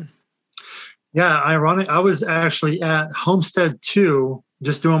that one? Yeah, ironic. I was actually at Homestead 2,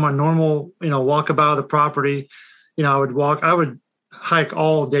 just doing my normal, walkabout of the property. I would hike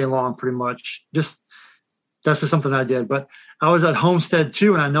all day long pretty much. That's just something I did. But I was at Homestead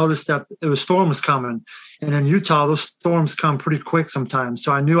 2, and I noticed that a storm was coming. And in Utah, those storms come pretty quick sometimes.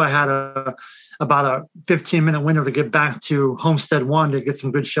 So I knew I had about a 15-minute window to get back to Homestead 1 to get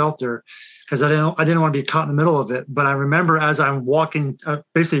some good shelter, because I didn't want to be caught in the middle of it. But I remember as I'm walking,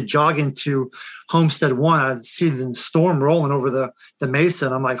 basically jogging to Homestead 1, I'd see the storm rolling over the mesa,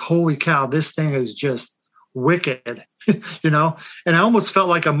 and I'm like, holy cow, this thing is just wicked, And I almost felt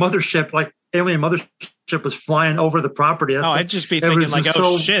like a mothership, like alien mothership was flying over the property. I'd just be thinking like,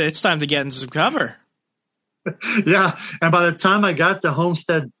 shit, it's time to get in some cover. Yeah. And by the time I got to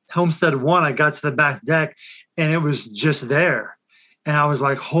Homestead 1, I got to the back deck, and it was just there. And I was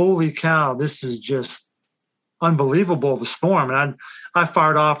like, holy cow, this is just unbelievable of a storm. And I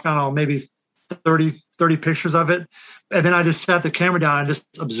fired off, I don't know, maybe 30 pictures of it. And then I just sat the camera down and just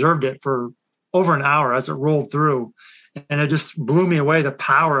observed it for over an hour as it rolled through. And it just blew me away, the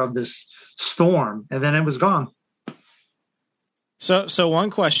power of this storm. And then it was gone. So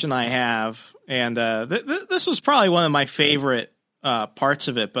one question I have, and this was probably one of my favorite parts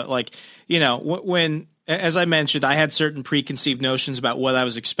of it, but when, as I mentioned, I had certain preconceived notions about what I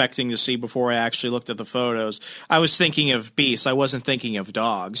was expecting to see before I actually looked at the photos. I was thinking of beasts. I wasn't thinking of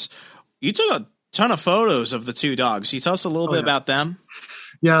dogs. You took a ton of photos of the two dogs. Can you tell us a little bit about them?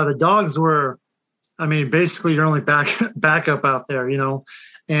 Yeah, the dogs were, basically your only backup out there,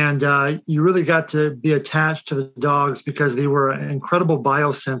 And you really got to be attached to the dogs because they were an incredible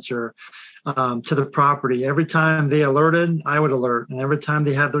biosensor to the property. Every time they alerted, I would alert. And every time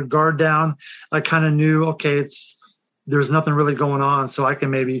they had their guard down, I kind of knew, okay, there's nothing really going on. So I can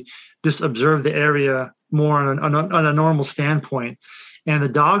maybe just observe the area more on a normal standpoint. And the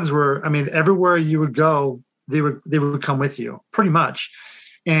dogs were, everywhere you would go, they would come with you pretty much.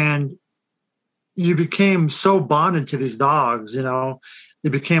 And you became so bonded to these dogs, It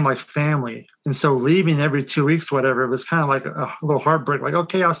became like family. And so leaving every 2 weeks, whatever, it was kind of like a little heartbreak. Like,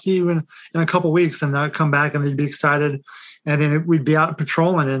 okay, I'll see you in a couple of weeks. And I'd come back and they'd be excited. And then we'd be out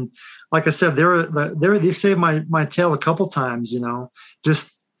patrolling. And like I said, they saved my tail a couple times,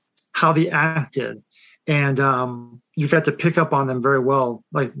 just how they acted. And you got to pick up on them very well,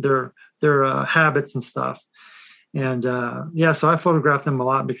 like their habits and stuff. And so I photographed them a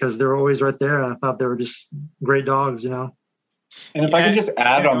lot because they were always right there. And I thought they were just great dogs, And if I could just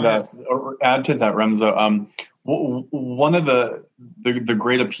add to that, Remzo, one of the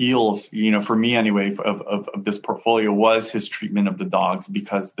great appeals, for me anyway, of this portfolio was his treatment of the dogs,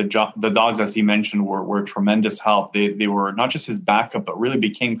 because the dogs, as he mentioned, were tremendous help. They were not just his backup, but really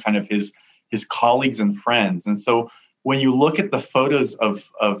became kind of his colleagues and friends. And so when you look at the photos of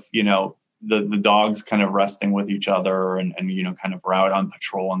the dogs kind of resting with each other and kind of out on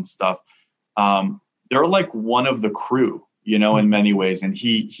patrol and stuff, they're like one of the crew. In many ways, and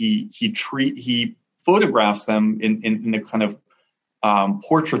he photographs them in a kind of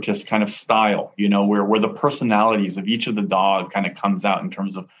portraitist kind of style, where the personalities of each of the dog kind of comes out in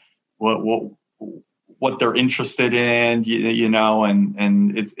terms of what they're interested in,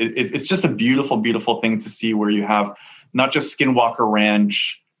 and it's just a beautiful, beautiful thing to see, where you have not just Skinwalker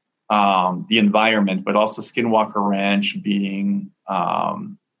Ranch the environment, but also Skinwalker Ranch being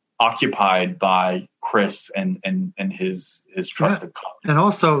occupied by Chris and his trusted colleague. And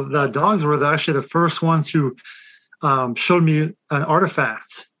also the dogs were actually the first ones who showed me an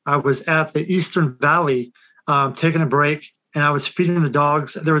artifact. I was at the Eastern Valley taking a break, and I was feeding the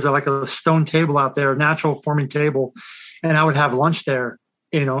dogs. There was like a stone table out there, natural forming table, and I would have lunch there,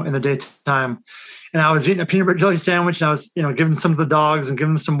 in the daytime. And I was eating a peanut butter jelly sandwich, and I was, giving some of the dogs and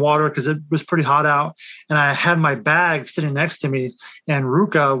giving them some water because it was pretty hot out. And I had my bag sitting next to me, and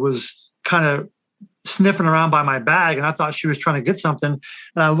Ruka was kind of sniffing around by my bag, and I thought she was trying to get something. And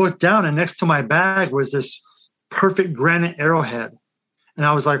I looked down, and next to my bag was this perfect granite arrowhead. And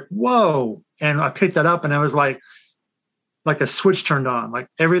I was like, whoa. And I picked that up, and it was like a switch turned on. Like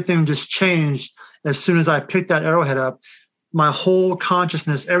everything just changed as soon as I picked that arrowhead up. My whole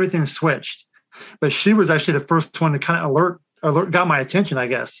consciousness, everything switched. But she was actually the first one to kind of alert, got my attention, I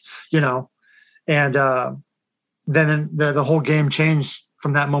guess, and then the whole game changed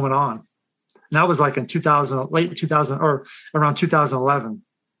from that moment on. And that was like in late 2000 or around 2011.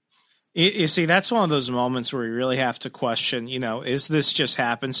 You see, that's one of those moments where you really have to question, is this just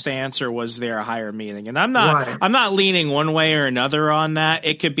happenstance or was there a higher meaning? And I'm not leaning one way or another on that.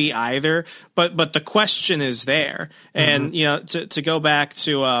 It could be either, but the question is there. And, to go back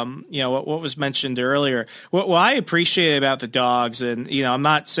to, what was mentioned earlier, what I appreciate about the dogs, and, I'm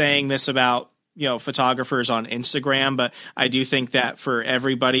not saying this about, photographers on Instagram, but I do think that for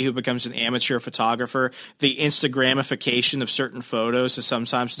everybody who becomes an amateur photographer, the Instagramification of certain photos is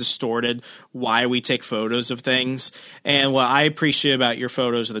sometimes distorted why we take photos of things. And what I appreciate about your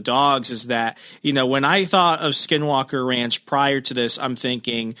photos of the dogs is that, when I thought of Skinwalker Ranch prior to this, I'm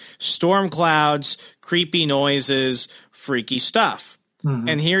thinking storm clouds, creepy noises, freaky stuff. Mm-hmm.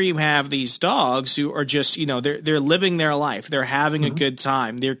 And here you have these dogs who are just, they're living their life. They're having a good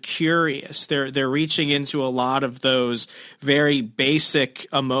time. They're curious. They're reaching into a lot of those very basic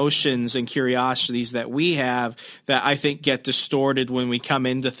emotions and curiosities that we have that I think get distorted when we come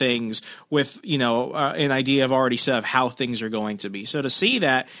into things with, an idea of already set of how things are going to be. So to see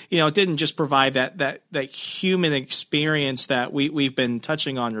that, it didn't just provide that human experience that we've been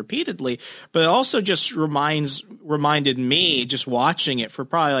touching on repeatedly, but it also just reminded me just watching it for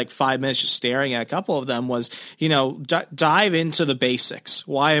probably like 5 minutes, just staring at a couple of them was, dive into the basics.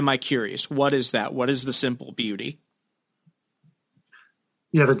 Why am I curious? What is that? What is the simple beauty?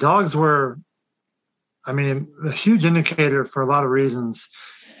 Yeah, the dogs were, a huge indicator for a lot of reasons.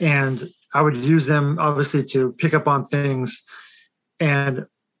 And I would use them obviously to pick up on things. And,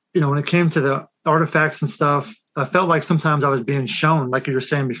 when it came to the artifacts and stuff, I felt like sometimes I was being shown, like you were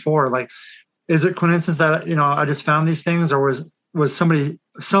saying before, like, is it coincidence that, I just found these things, or was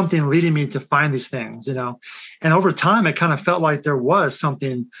something leading me to find these things, And over time, it kind of felt like there was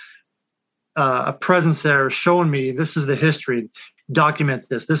something, a presence there showing me this is the history, document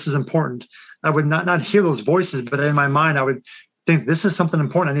this. This is important. I would not hear those voices, but in my mind, I would think this is something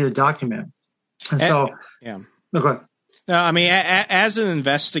important I need to document. And so, yeah. No, go ahead. No, as an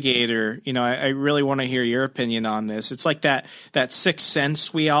investigator, I really want to hear your opinion on this. It's like that sixth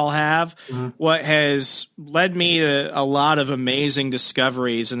sense we all have. Mm-hmm. What has led me to a lot of amazing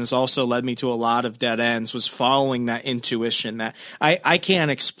discoveries and has also led me to a lot of dead ends was following that intuition that I can't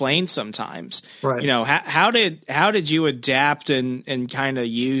explain sometimes. Right. How did you adapt and kind of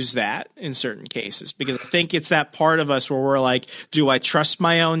use that in certain cases? Because I think it's that part of us where we're like, do I trust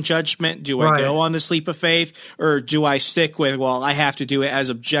my own judgment? Do I go on this leap of faith, or do I stick with, well, I have to do it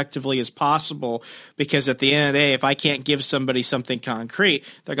as objectively as possible, because at the end of the day, if I can't give somebody something concrete,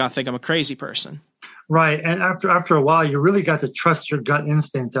 they're going to think I'm a crazy person. Right. And after a while, you really got to trust your gut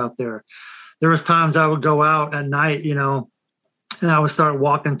instinct out there. There was times I would go out at night, and I would start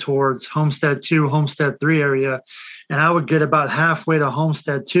walking towards Homestead 2, Homestead 3 area, and I would get about halfway to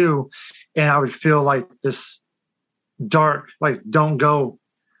Homestead 2, and I would feel like this dark, like, don't go.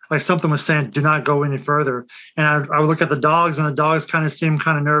 Like something was saying, do not go any further. And I would look at the dogs, and the dogs kind of seemed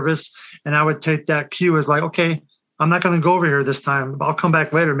kind of nervous. And I would take that cue as like, okay, I'm not going to go over here this time. I'll come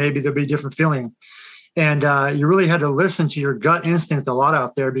back later. Maybe there'll be a different feeling. And you really had to listen to your gut instinct a lot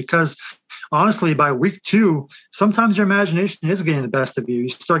out there, because honestly, by week 2, sometimes your imagination is getting the best of you. You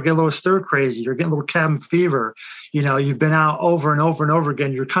start getting a little stir crazy. You're getting a little cabin fever. You've been out over and over and over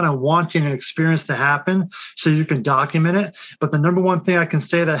again. You're kind of wanting an experience to happen so you can document it. But the number one thing I can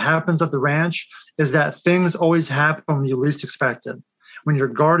say that happens at the ranch is that things always happen when you least expect it. When your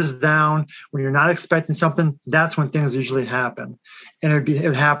guard is down, when you're not expecting something, that's when things usually happen. And it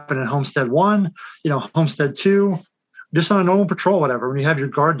would happen in Homestead 1, Homestead 2, just on a normal patrol, whatever, when you have your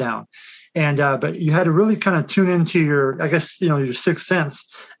guard down. And but you had to really kind of tune into your, I guess, your sixth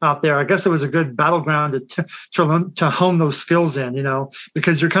sense out there. I guess it was a good battleground to hone those skills in,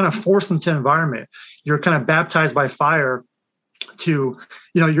 because you're kind of forced into environment. You're kind of baptized by fire to,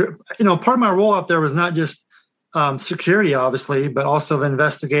 part of my role out there was not just security, obviously, but also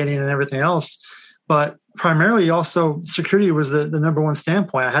investigating and everything else. But primarily also security was the number one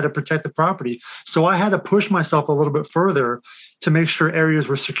standpoint. I had to protect the property. So I had to push myself a little bit further to make sure areas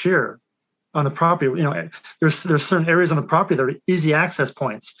were secure on the property. There's certain areas on the property that are easy access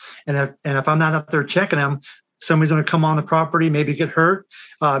points. And if I'm not up there checking them, somebody's going to come on the property, maybe get hurt,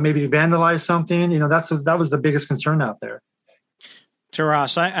 maybe vandalize something. That was the biggest concern out there.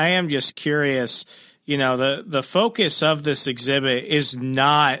 Taras, I am just curious, the focus of this exhibit is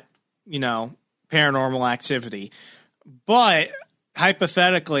not, paranormal activity, but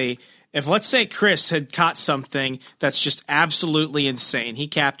hypothetically, if let's say Chris had caught something that's just absolutely insane, he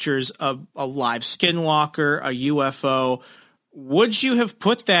captures a live skinwalker, a UFO, would you have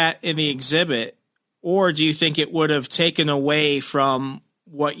put that in the exhibit, or do you think it would have taken away from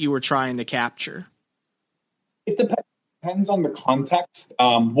what you were trying to capture? It depends on the context.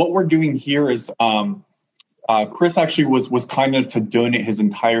 What we're doing here is Chris actually was kind of to donate his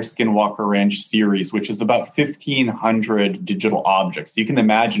entire Skinwalker Ranch series, which is about 1,500 digital objects. You can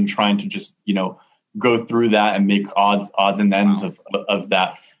imagine trying to just, go through that and make odds and ends of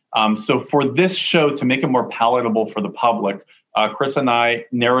that. So for this show, to make it more palatable for the public, Chris and I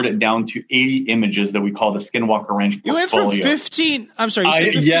narrowed it down to 80 images that we call the Skinwalker Ranch portfolio. You went from 15, I'm sorry, you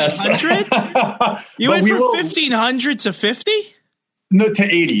said 1,500? Yes. You went from 1,500 to 50? No, to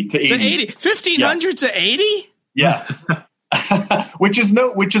 80. 1,500 to 80? Yes. which is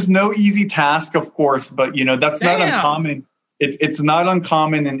no easy task, of course, but that's not uncommon. It's not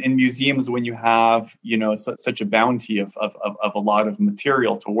uncommon in museums when you have such a bounty of a lot of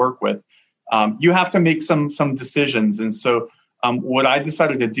material to work with. You have to make some decisions, and so what I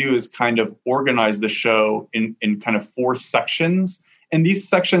decided to do is kind of organize the show in kind of 4 sections, and these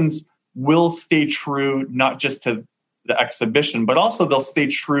sections will stay true not just to the exhibition, but also they'll stay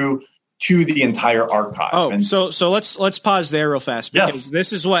true to the entire archive. So let's pause there real fast, because yes,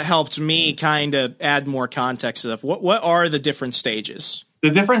 this is what helped me kind of add more context to stuff. What are the different stages? The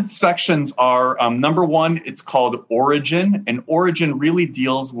different sections are, number one, it's called Origin, and Origin really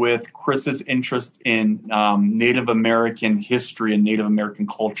deals with Chris's interest in Native American history and Native American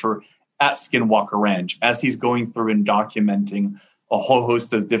culture at Skinwalker Ranch, as he's going through and documenting a whole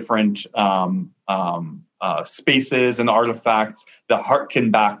host of different spaces and artifacts that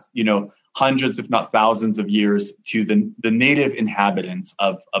harken back, hundreds, if not thousands of years to the native inhabitants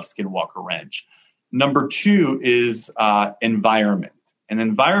of Skinwalker Ranch. Number 2 is environment. And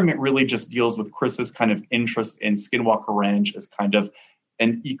environment really just deals with Chris's kind of interest in Skinwalker Ranch as kind of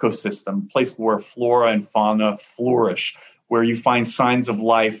an ecosystem, place where flora and fauna flourish, where you find signs of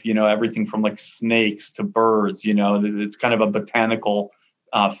life, everything from like snakes to birds, it's kind of a botanical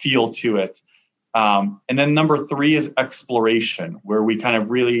feel to it. And then number 3 is exploration, where we kind of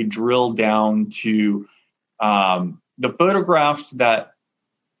really drill down to the photographs that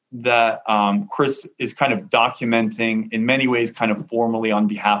Chris is kind of documenting in many ways, kind of formally on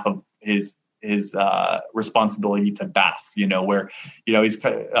behalf of his responsibility to Bass, where he's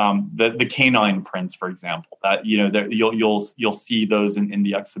the canine prints, for example, that that you'll see those in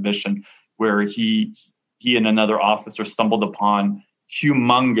the exhibition, where he and another officer stumbled upon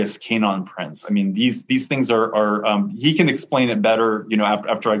humongous canine prints. I mean, these things are he can explain it better,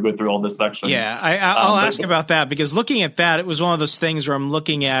 after I go through all this section. Yeah, I'll ask about that, because looking at that, it was one of those things where I'm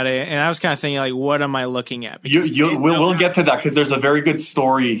looking at it and I was kind of thinking, like, what am I looking at? We'll get to that, because there's a very good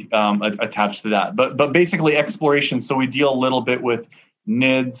story attached to that. But basically exploration. So we deal a little bit with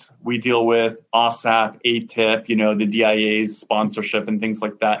NIDS, we deal with OSAP, ATIP, the DIA's sponsorship and things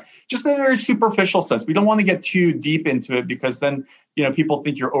like that. Just in a very superficial sense. We don't want to get too deep into it, because then people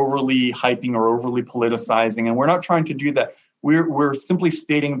think you're overly hyping or overly politicizing, and we're not trying to do that. We're simply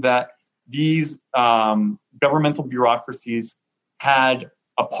stating that these governmental bureaucracies had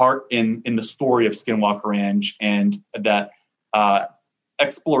a part in the story of Skinwalker Ranch, and that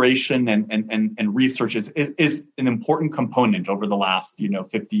exploration and research is an important component over the last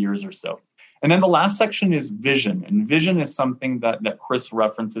 50 years or so. And then the last section is vision, and vision is something that Chris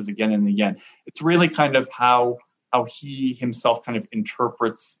references again and again. It's really kind of how he himself kind of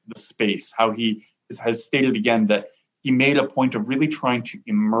interprets the space, how he has stated again that he made a point of really trying to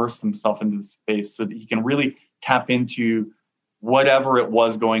immerse himself into the space so that he can really tap into whatever it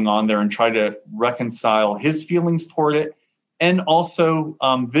was going on there and try to reconcile his feelings toward it, and also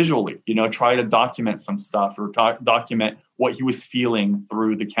visually, try to document some stuff, or document what he was feeling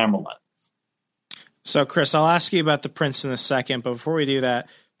through the camera lens. So, Chris, I'll ask you about the prints in a second, but before we do that,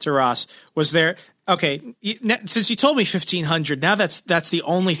 to Ross, was there since you told me 1,500, now that's the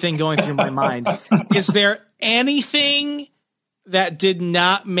only thing going through my mind. Is there anything that did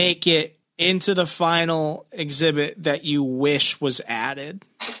not make it into the final exhibit that you wish was added?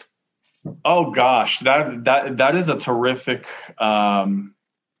 Oh gosh, that is a terrific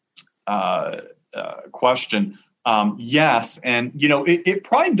question. Yes, and it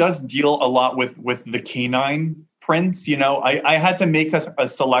probably does deal a lot with the canine prints. I had to make a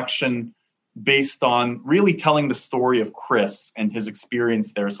selection based on really telling the story of Chris and his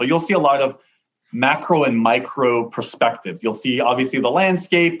experience there. So you'll see a lot of macro and micro perspectives. You'll see obviously the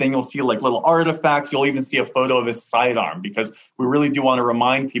landscape, then you'll see like little artifacts. You'll even see a photo of his sidearm, because we really do want to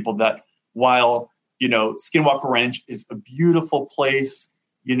remind people that while, Skinwalker Ranch is a beautiful place,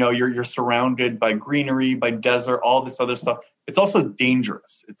 you're surrounded by greenery, by desert, all this other stuff. It's also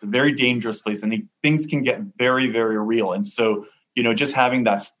dangerous. It's a very dangerous place, and things can get very, very real. And so, just having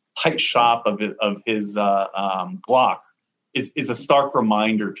that tight shop of his Glock is a stark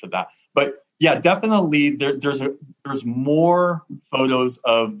reminder to that. But yeah, definitely there's more photos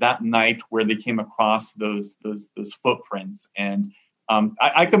of that night where they came across those footprints, and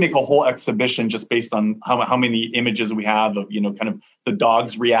I could make a whole exhibition just based on how many images we have of kind of the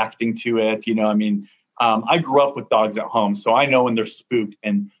dogs reacting to it. I grew up with dogs at home, so I know when they're spooked,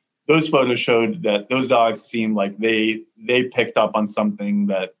 and those photos showed that those dogs seemed like they picked up on something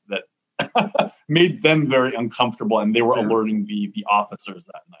that made them very uncomfortable, and they were alerting the officers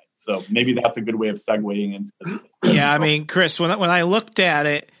that night. So maybe that's a good way of segueing into it. Yeah, Chris, when I looked at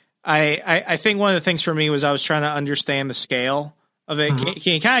it, I think one of the things for me was I was trying to understand the scale of it. Mm-hmm.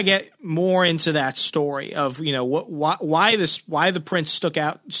 Can you kind of get more into that story of why the prints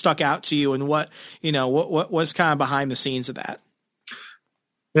stuck out to you, and what was kind of behind the scenes of that?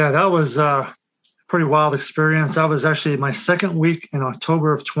 Yeah, that was a pretty wild experience. That was actually my second week in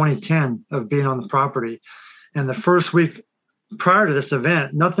October of 2010 of being on the property. And the first week prior to this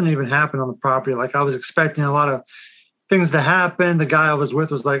event, nothing even happened on the property. Like, I was expecting a lot of things to happen. The guy I was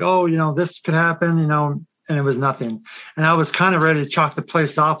with was like, oh, this could happen, and it was nothing. And I was kind of ready to chalk the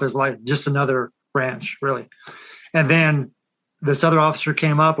place off as like just another ranch, really. And then this other officer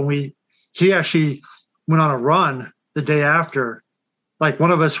came up, and he actually went on a run the day after. Like,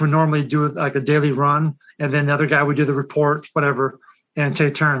 one of us would normally do like a daily run, and then the other guy would do the report, whatever, and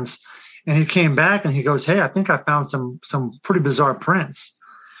take turns. And he came back and he goes, hey, I think I found some pretty bizarre prints.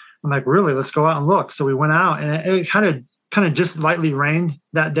 I'm like, really? Let's go out and look. So we went out, and it kind of just lightly rained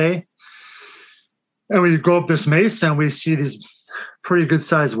that day. And we go up this mesa, and we see these pretty good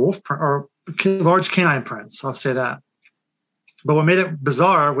sized wolf print, or large canine prints. I'll say that. But what made it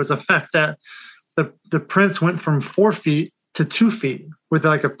bizarre was the fact that the prints went from 4 feet to 2 feet with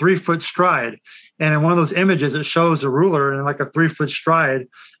like a 3-foot stride. And in one of those images, it shows a ruler and like a 3-foot stride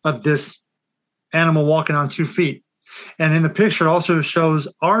of this animal walking on 2 feet. And in the picture, it also shows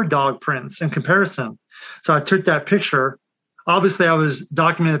our dog prints in comparison. So I took that picture. Obviously, I was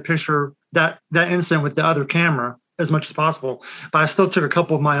documenting the picture, that incident with the other camera as much as possible. But I still took a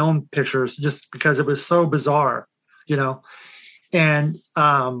couple of my own pictures just because it was so bizarre, And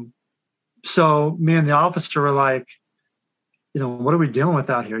so me and the officer were like, what are we dealing with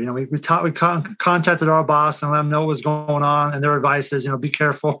out here? We contacted our boss and let them know what was going on, and their advice is, be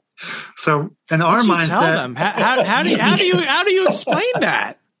careful. So in our mindset, tell them how do you explain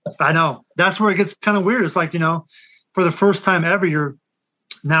that? I know that's where it gets kind of weird. It's like, for the first time ever,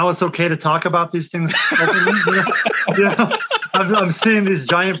 now it's okay to talk about these things openly. I'm seeing these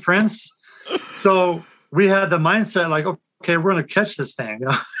giant prints. So we had the mindset like, okay, we're going to catch this thing.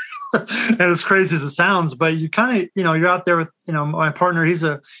 And as crazy as it sounds, but you kind of, you're out there with, my partner, he's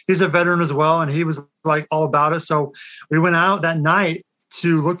a veteran as well. And he was like all about it. So we went out that night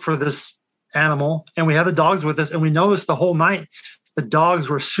to look for this animal, and we had the dogs with us, and we noticed the whole night, the dogs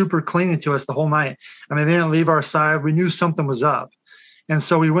were super clingy to us the whole night. They didn't leave our side. We knew something was up. And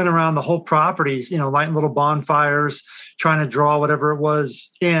so we went around the whole property, lighting little bonfires, trying to draw whatever it was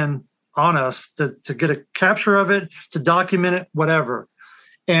in on us to get a capture of it, to document it, whatever.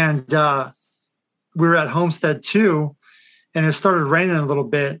 And we were at Homestead 2, and it started raining a little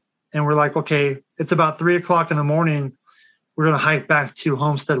bit. And we're like, okay, it's about 3:00 in the morning. We're going to hike back to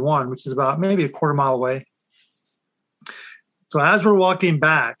Homestead 1, which is about maybe a quarter mile away. So as we're walking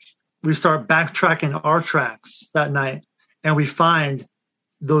back, we start backtracking our tracks that night, and we find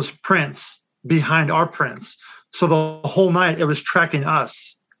those prints behind our prints. So the whole night it was tracking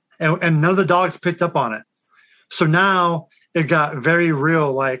us, and none of the dogs picked up on it. So now it got very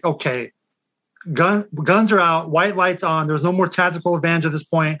real, like, okay, guns are out, white lights on. There's no more tactical advantage at this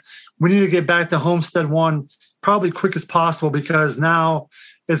point. We need to get back to Homestead 1 probably quick as possible because now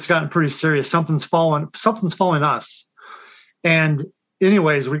it's gotten pretty serious. Something's following us. And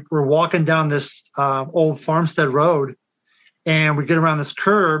anyways, we're walking down this old farmstead road, and we get around this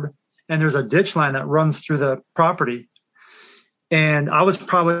curb, and there's a ditch line that runs through the property. And I was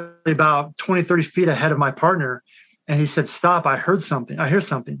probably about 20, 30 feet ahead of my partner. And he said, "Stop, I heard something. I hear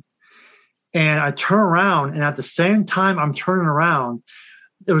something." And I turn around, and at the same time I'm turning around,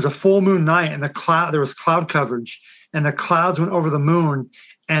 it was a full moon night, and there was cloud coverage, and the clouds went over the moon,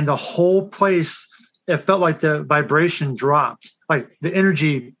 and the whole place, it felt like the vibration dropped, like the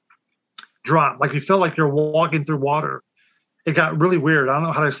energy dropped, like you felt like you're walking through water. It got really weird. I don't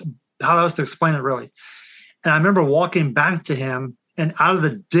know how else to explain it really. And I remember walking back to him, and out of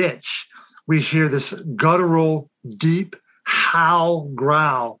the ditch, we hear this guttural, deep howl,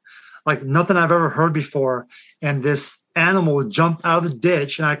 growl, like nothing I've ever heard before. And this animal jumped out of the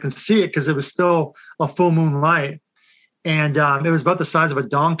ditch, and I can see it because it was still a full moon light. And it was about the size of a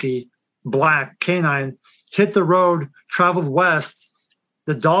donkey, black, canine, hit the road, traveled west.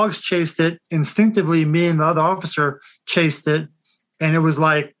 The dogs chased it. Instinctively, me and the other officer chased it. And it was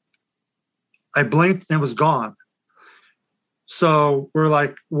like, I blinked and it was gone. So we're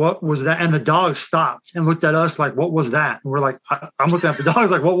like, what was that? And the dog stopped and looked at us like, what was that? And we're like, I'm looking at the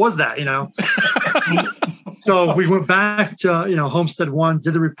dogs like, what was that? You know? So we went back to, Homestead 1,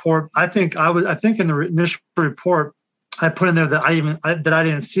 did the report. I think in the initial report, I put in there that I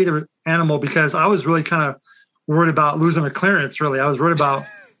didn't see the animal because I was really kind of worried about losing a clearance. Really, I was worried about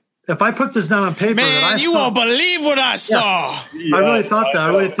if I put this down on paper. Man, you won't believe what I saw. Yeah, I really thought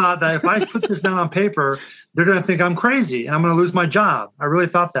that if I put this down on paper, they're going to think I'm crazy and I'm going to lose my job. I really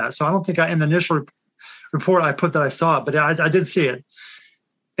thought that. So I don't think in the initial report I put that I saw it, but I did see it.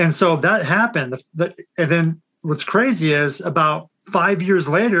 And so that happened. And then what's crazy is about 5 years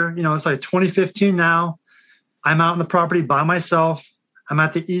later, it's like 2015 now. I'm out in the property by myself. I'm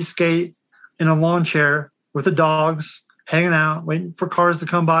at the East Gate in a lawn chair with the dogs, hanging out, waiting for cars to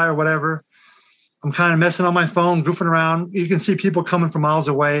come by or whatever. I'm kind of messing on my phone, goofing around. You can see people coming from miles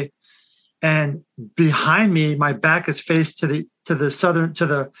away. And behind me, my back is faced to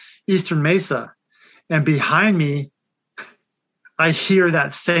the eastern mesa. And behind me, I hear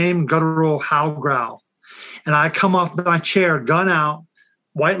that same guttural howl growl. And I come off my chair, gun out,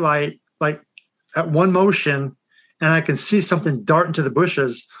 white light, like at one motion, and I can see something dart into the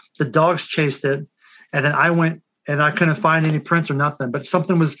bushes. The dogs chased it. And then I went, and I couldn't find any prints or nothing. But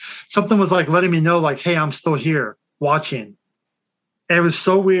something was like letting me know, like, hey, I'm still here watching. And it was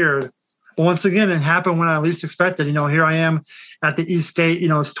so weird. But once again, it happened when I least expected. Here I am at the East Gate.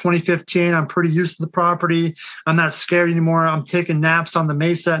 It's 2015. I'm pretty used to the property. I'm not scared anymore. I'm taking naps on the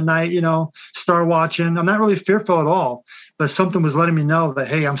mesa at night, star watching. I'm not really fearful at all. But something was letting me know that,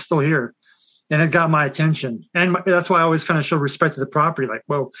 hey, I'm still here. And it got my attention. And that's why I always kind of show respect to the property. Like,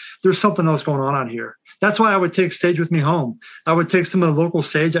 whoa, there's something else going on out here. That's why I would take sage with me home. I would take some of the local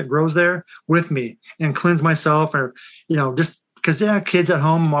sage that grows there with me and cleanse myself, or, just because, kids at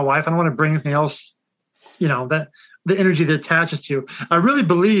home, my wife, I don't want to bring anything else, that the energy that attaches to you. I really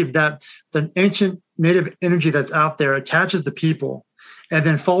believe that the ancient native energy that's out there attaches to people and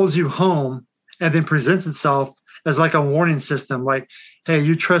then follows you home and then presents itself as like a warning system. Like, hey,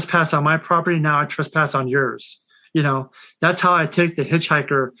 you trespass on my property, now I trespass on yours. That's how I take the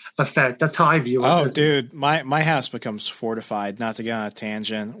hitchhiker effect. That's how I view it. Oh, dude, my house becomes fortified. Not to get on a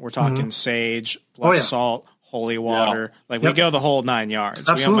tangent. We're talking sage, plus salt, holy water. Yeah. Like we go the whole 9 yards.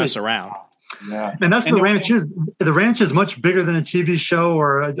 Absolutely. We don't mess around. Yeah. And that's the ranch is. The ranch is much bigger than a TV show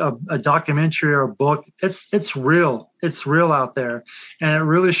or a documentary or a book. It's real. It's real out there. And it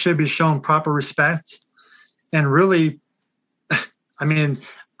really should be shown proper respect. And really, I mean,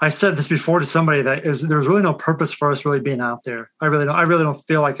 I said this before to somebody that there's really no purpose for us really being out there. I really don't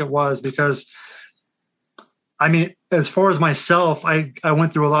feel like it was, because I mean, as far as myself, I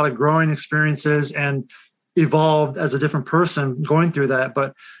went through a lot of growing experiences and evolved as a different person going through that.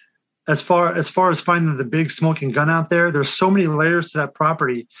 But as far as finding the big smoking gun out there, there's so many layers to that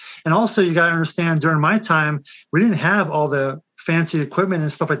property. And also you got to understand, during my time, we didn't have all the fancy equipment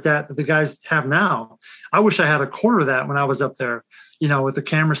and stuff like that the guys have now. I wish I had a quarter of that when I was up there, with the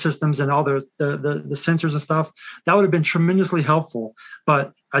camera systems and all the sensors and stuff. That would have been tremendously helpful,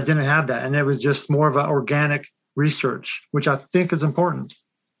 but I didn't have that. And it was just more of an organic research, which I think is important.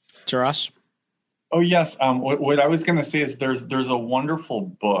 Taras? Oh, yes. What I was going to say is there's a wonderful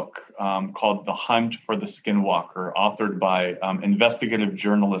book called The Hunt for the Skinwalker, authored by investigative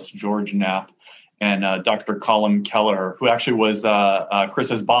journalist George Knapp. and Dr. Colin Keller, who actually was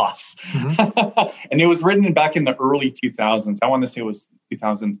Chris's boss. Mm-hmm. And it was written back in the early 2000s. I want to say it was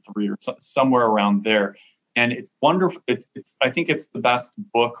 2003 or somewhere around there. And it's wonderful. I think it's the best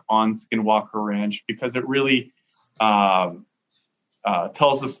book on Skinwalker Ranch because it really tells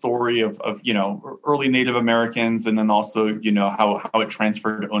the story of early Native Americans, and then also how it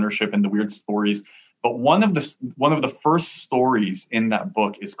transferred ownership and the weird stories. But one of the first stories in that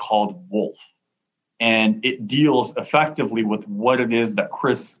book is called Wolf, and it deals effectively with what it is that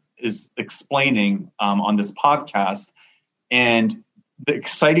Chris is explaining on this podcast. And the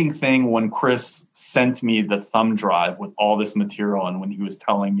exciting thing when Chris sent me the thumb drive with all this material, and when he was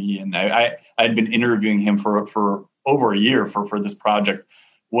telling me, and I had been interviewing him for over a year for this project,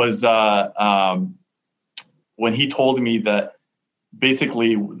 was when he told me that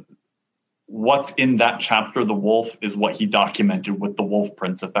basically what's in that chapter, the wolf, is what he documented with the wolf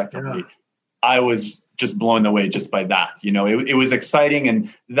prints effectively. Yeah. I was just blown away just by that. It was exciting,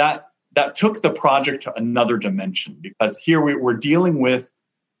 and that took the project to another dimension, because here we're dealing with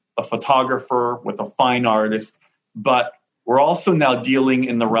a photographer, with a fine artist, but we're also now dealing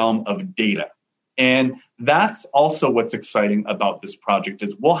in the realm of data. And that's also what's exciting about this project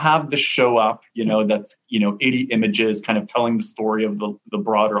is we'll have this show up, that's 80 images, kind of telling the story of the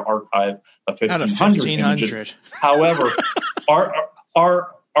broader archive of 1,500 images. However,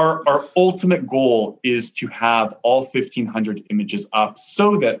 our ultimate goal is to have all 1,500 images up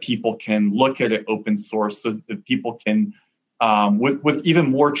so that people can look at it open source, so that people can, with even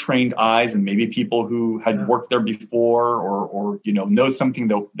more trained eyes, and maybe people who had worked there before or know something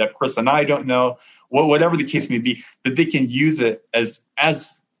that Chris and I don't know, whatever the case may be, that they can use it as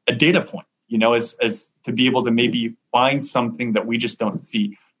a data point, as to be able to maybe find something that we just don't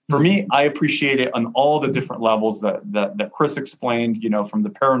see. For me, I appreciate it on all the different levels that Chris explained, from the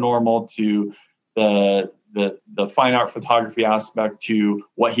paranormal to the fine art photography aspect to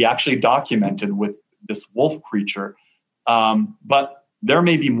what he actually documented with this wolf creature. But there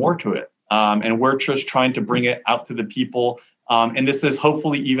may be more to it. And we're just trying to bring it out to the people. And this is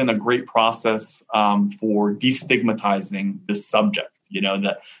hopefully even a great process for destigmatizing this subject,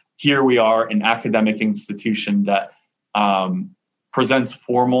 that here we are, an academic institution that presents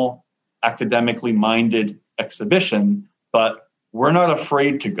formal, academically minded exhibition, but we're not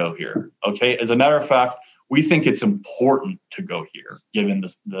afraid to go here. Okay. As a matter of fact, we think it's important to go here, given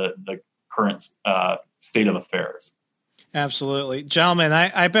the current state of affairs. Absolutely. Gentlemen,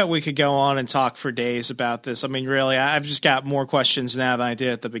 I bet we could go on and talk for days about this. I mean, really, I've just got more questions now than I did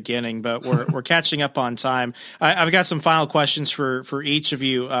at the beginning, but we're catching up on time. I've got some final questions for each of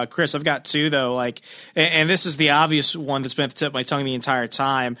you. Chris, I've got two, though, and this is the obvious one that's been at the tip of my tongue the entire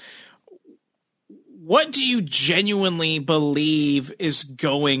time. What do you genuinely believe is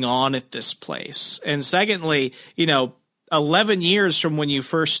going on at this place? And secondly, 11 years from when you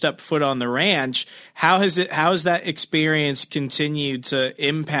first stepped foot on the ranch, how has that experience continued to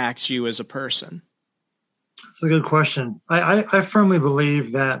impact you as a person? That's a good question. I firmly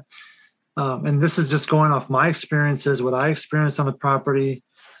believe that, and this is just going off my experiences, what I experienced on the property,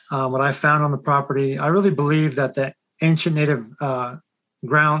 what I found on the property. I really believe that the ancient native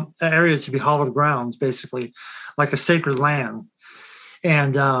ground area to be hallowed grounds, basically like a sacred land.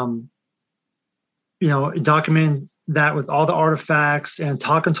 And, documenting that with all the artifacts and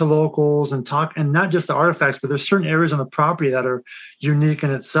talking to locals and not just the artifacts, but there's certain areas on the property that are unique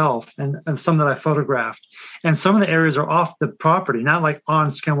in itself and some that I photographed. And some of the areas are off the property, not like on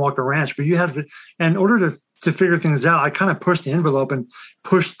Skinwalker Ranch, but you have to, in order to figure things out, I kind of pushed the envelope and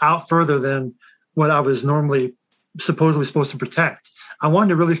pushed out further than what I was normally supposedly supposed to protect. I wanted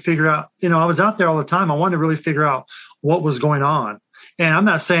to really figure out, I was out there all the time. I wanted to really figure out what was going on. And I'm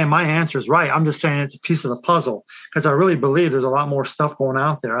not saying my answer is right. I'm just saying it's a piece of the puzzle because I really believe there's a lot more stuff going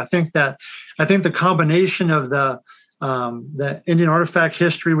out there. I think the combination of the Indian artifact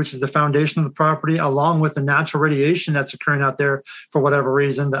history, which is the foundation of the property, along with the natural radiation that's occurring out there for whatever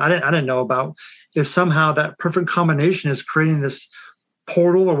reason that I didn't know about, is somehow that perfect combination is creating this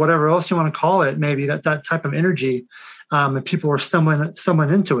portal or whatever else you want to call it, maybe that type of energy, and people are stumbling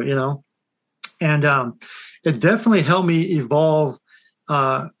into it, and it definitely helped me evolve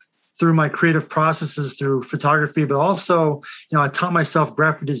through my creative processes through photography, but also, I taught myself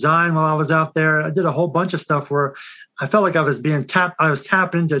graphic design while I was out there. I did a whole bunch of stuff where I felt like I was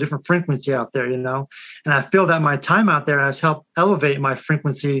tapping into a different frequency out there, and I feel that my time out there has helped elevate my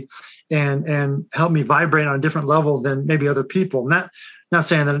frequency and help me vibrate on a different level than maybe other people. Not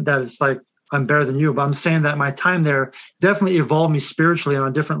saying that it's like I'm better than you, but I'm saying that my time there definitely evolved me spiritually on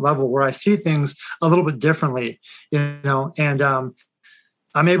a different level where I see things a little bit differently, and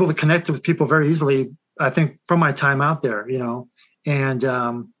I'm able to connect with people very easily, I think, from my time out there, and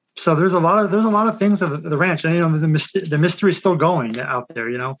so there's a lot of things of the ranch, and the mystery is still going out there,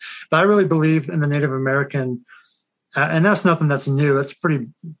 But I really believe in the Native American, and that's nothing that's new. That's pretty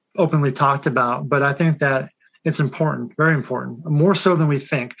openly talked about. But I think that it's important, very important, more so than we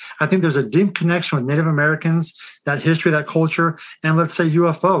think. I think there's a deep connection with Native Americans, that history, that culture, and let's say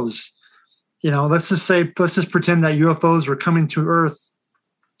UFOs. Let's just pretend that UFOs were coming to Earth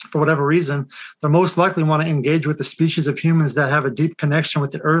for whatever reason. They most likely want to engage with the species of humans that have a deep connection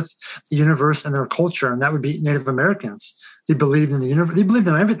with the Earth, the universe, and their culture, and that would be Native Americans. They believed in the universe. They believed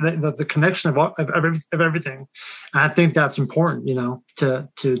in everything, the connection of everything. And I think that's important,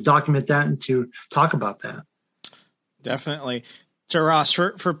 to document that and to talk about that. Definitely. So Ross,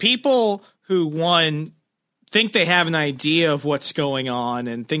 for people who think they have an idea of what's going on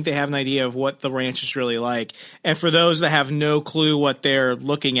and think they have an idea of what the ranch is really like, and for those that have no clue what they're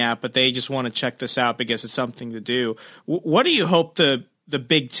looking at, but they just want to check this out because it's something to do, what do you hope the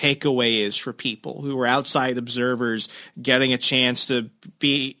big takeaway is for people who are outside observers getting a chance to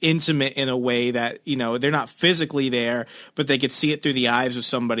be intimate in a way that, they're not physically there, but they could see it through the eyes of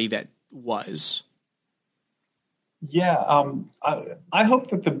somebody that was? Yeah, I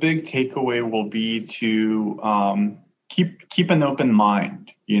hope that the big takeaway will be to keep an open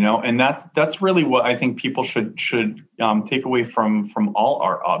mind, and that's really what I think people should take away from all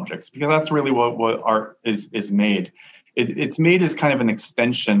art objects, because that's really what art is made. It's made as kind of an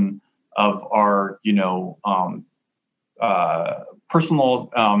extension of our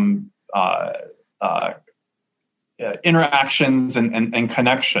personal interactions and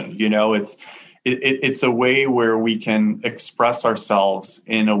connection. It's a way where we can express ourselves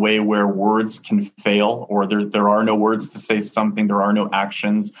in a way where words can fail, or there are no words to say something, there are no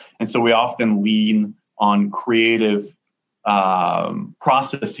actions. And so we often lean on creative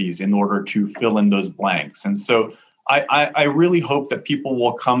processes in order to fill in those blanks. And so I really hope that people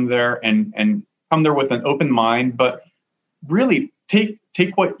will come there and come there with an open mind, but really take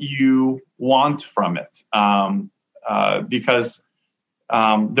what you want from it. Because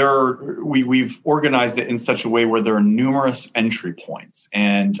we've organized it in such a way where there are numerous entry points,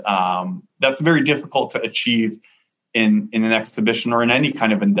 and that's very difficult to achieve in an exhibition or in any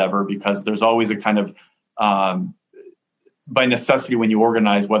kind of endeavor, because there's always a kind of by necessity when you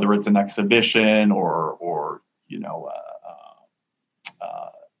organize, whether it's an exhibition or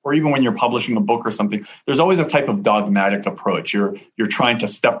even when you're publishing a book or something, there's always a type of dogmatic approach. You're trying to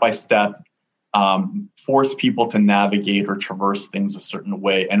step by step force people to navigate or traverse things a certain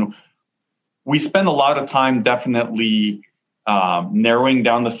way. And we spend a lot of time definitely narrowing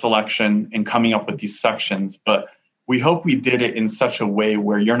down the selection and coming up with these sections, but we hope we did it in such a way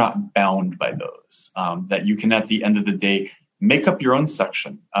where you're not bound by those, that you can, at the end of the day, make up your own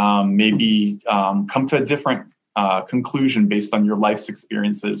section, maybe come to a different conclusion based on your life's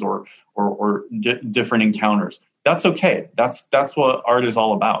experiences or different encounters. That's okay. That's what art is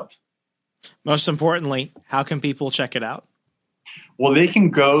all about. Most importantly, how can people check it out? Well, they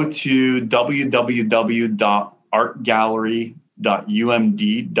can go to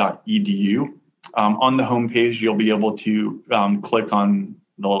www.artgallery.umd.edu. On the homepage, you'll be able to click on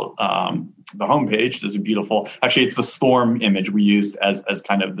the homepage. There's a beautiful, actually, it's the storm image we used as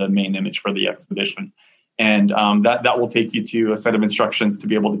kind of the main image for the exhibition. And that will take you to a set of instructions to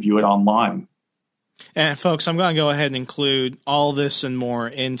be able to view it online. And folks, I'm going to go ahead and include all this and more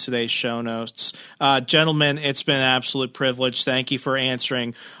in today's show notes. Gentlemen, it's been an absolute privilege. Thank you for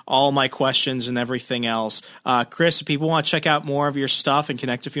answering all my questions and everything else. Chris, if people want to check out more of your stuff and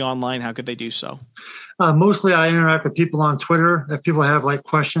connect with you online, how could they do so? Mostly I interact with people on Twitter. If people have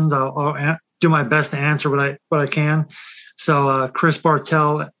questions, I'll do my best to answer what I can. So Chris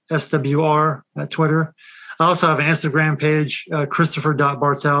Bartell, SWR at Twitter. I also have an Instagram page,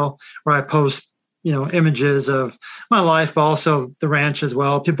 Christopher.Bartell, where I post images of my life, but also the ranch as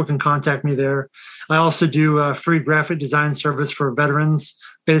well. People can contact me there. I also do a free graphic design service for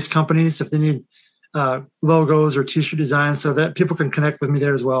veterans-based companies if they need logos or T-shirt designs, so that people can connect with me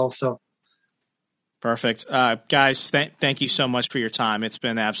there as well. So, perfect, guys. Thank you so much for your time. It's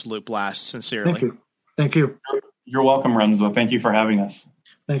been an absolute blast. Sincerely, Thank you. You're welcome, Remzo. Thank you for having us.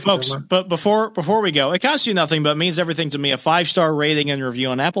 Thank folks, you very much. but before we go, it costs you nothing, but means everything to me. A 5-star rating and review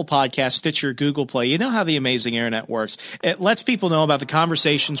on Apple Podcasts, Stitcher, Google Play. You know how the amazing internet works. It lets people know about the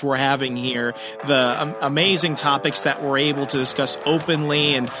conversations we're having here, the amazing topics that we're able to discuss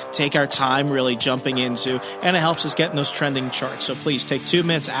openly and take our time really jumping into, and it helps us get in those trending charts. So please take 2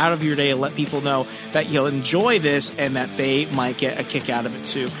 minutes out of your day and let people know that you'll enjoy this and that they might get a kick out of it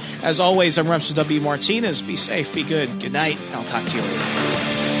too. As always, I'm Remso W. Martinez. Be safe, be good. Good night. I'll talk to you later.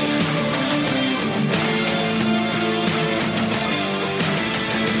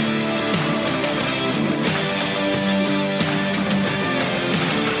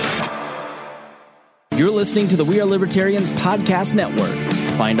 You're listening to the We Are Libertarians podcast network.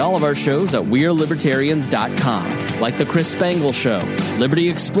 Find all of our shows at wearelibertarians.com, like The Chris Spangle Show, Liberty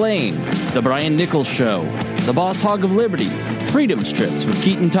Explained, The Brian Nichols Show, The Boss Hog of Liberty, Freedom Strips with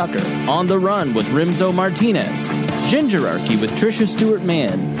Keaton Tucker, On the Run with Remso Martinez, Gingerarchy with Tricia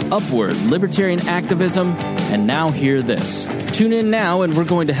Stewart-Mann, Upward, Libertarian Activism, and Now Hear This. Tune in now and we're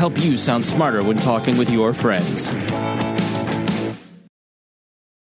going to help you sound smarter when talking with your friends.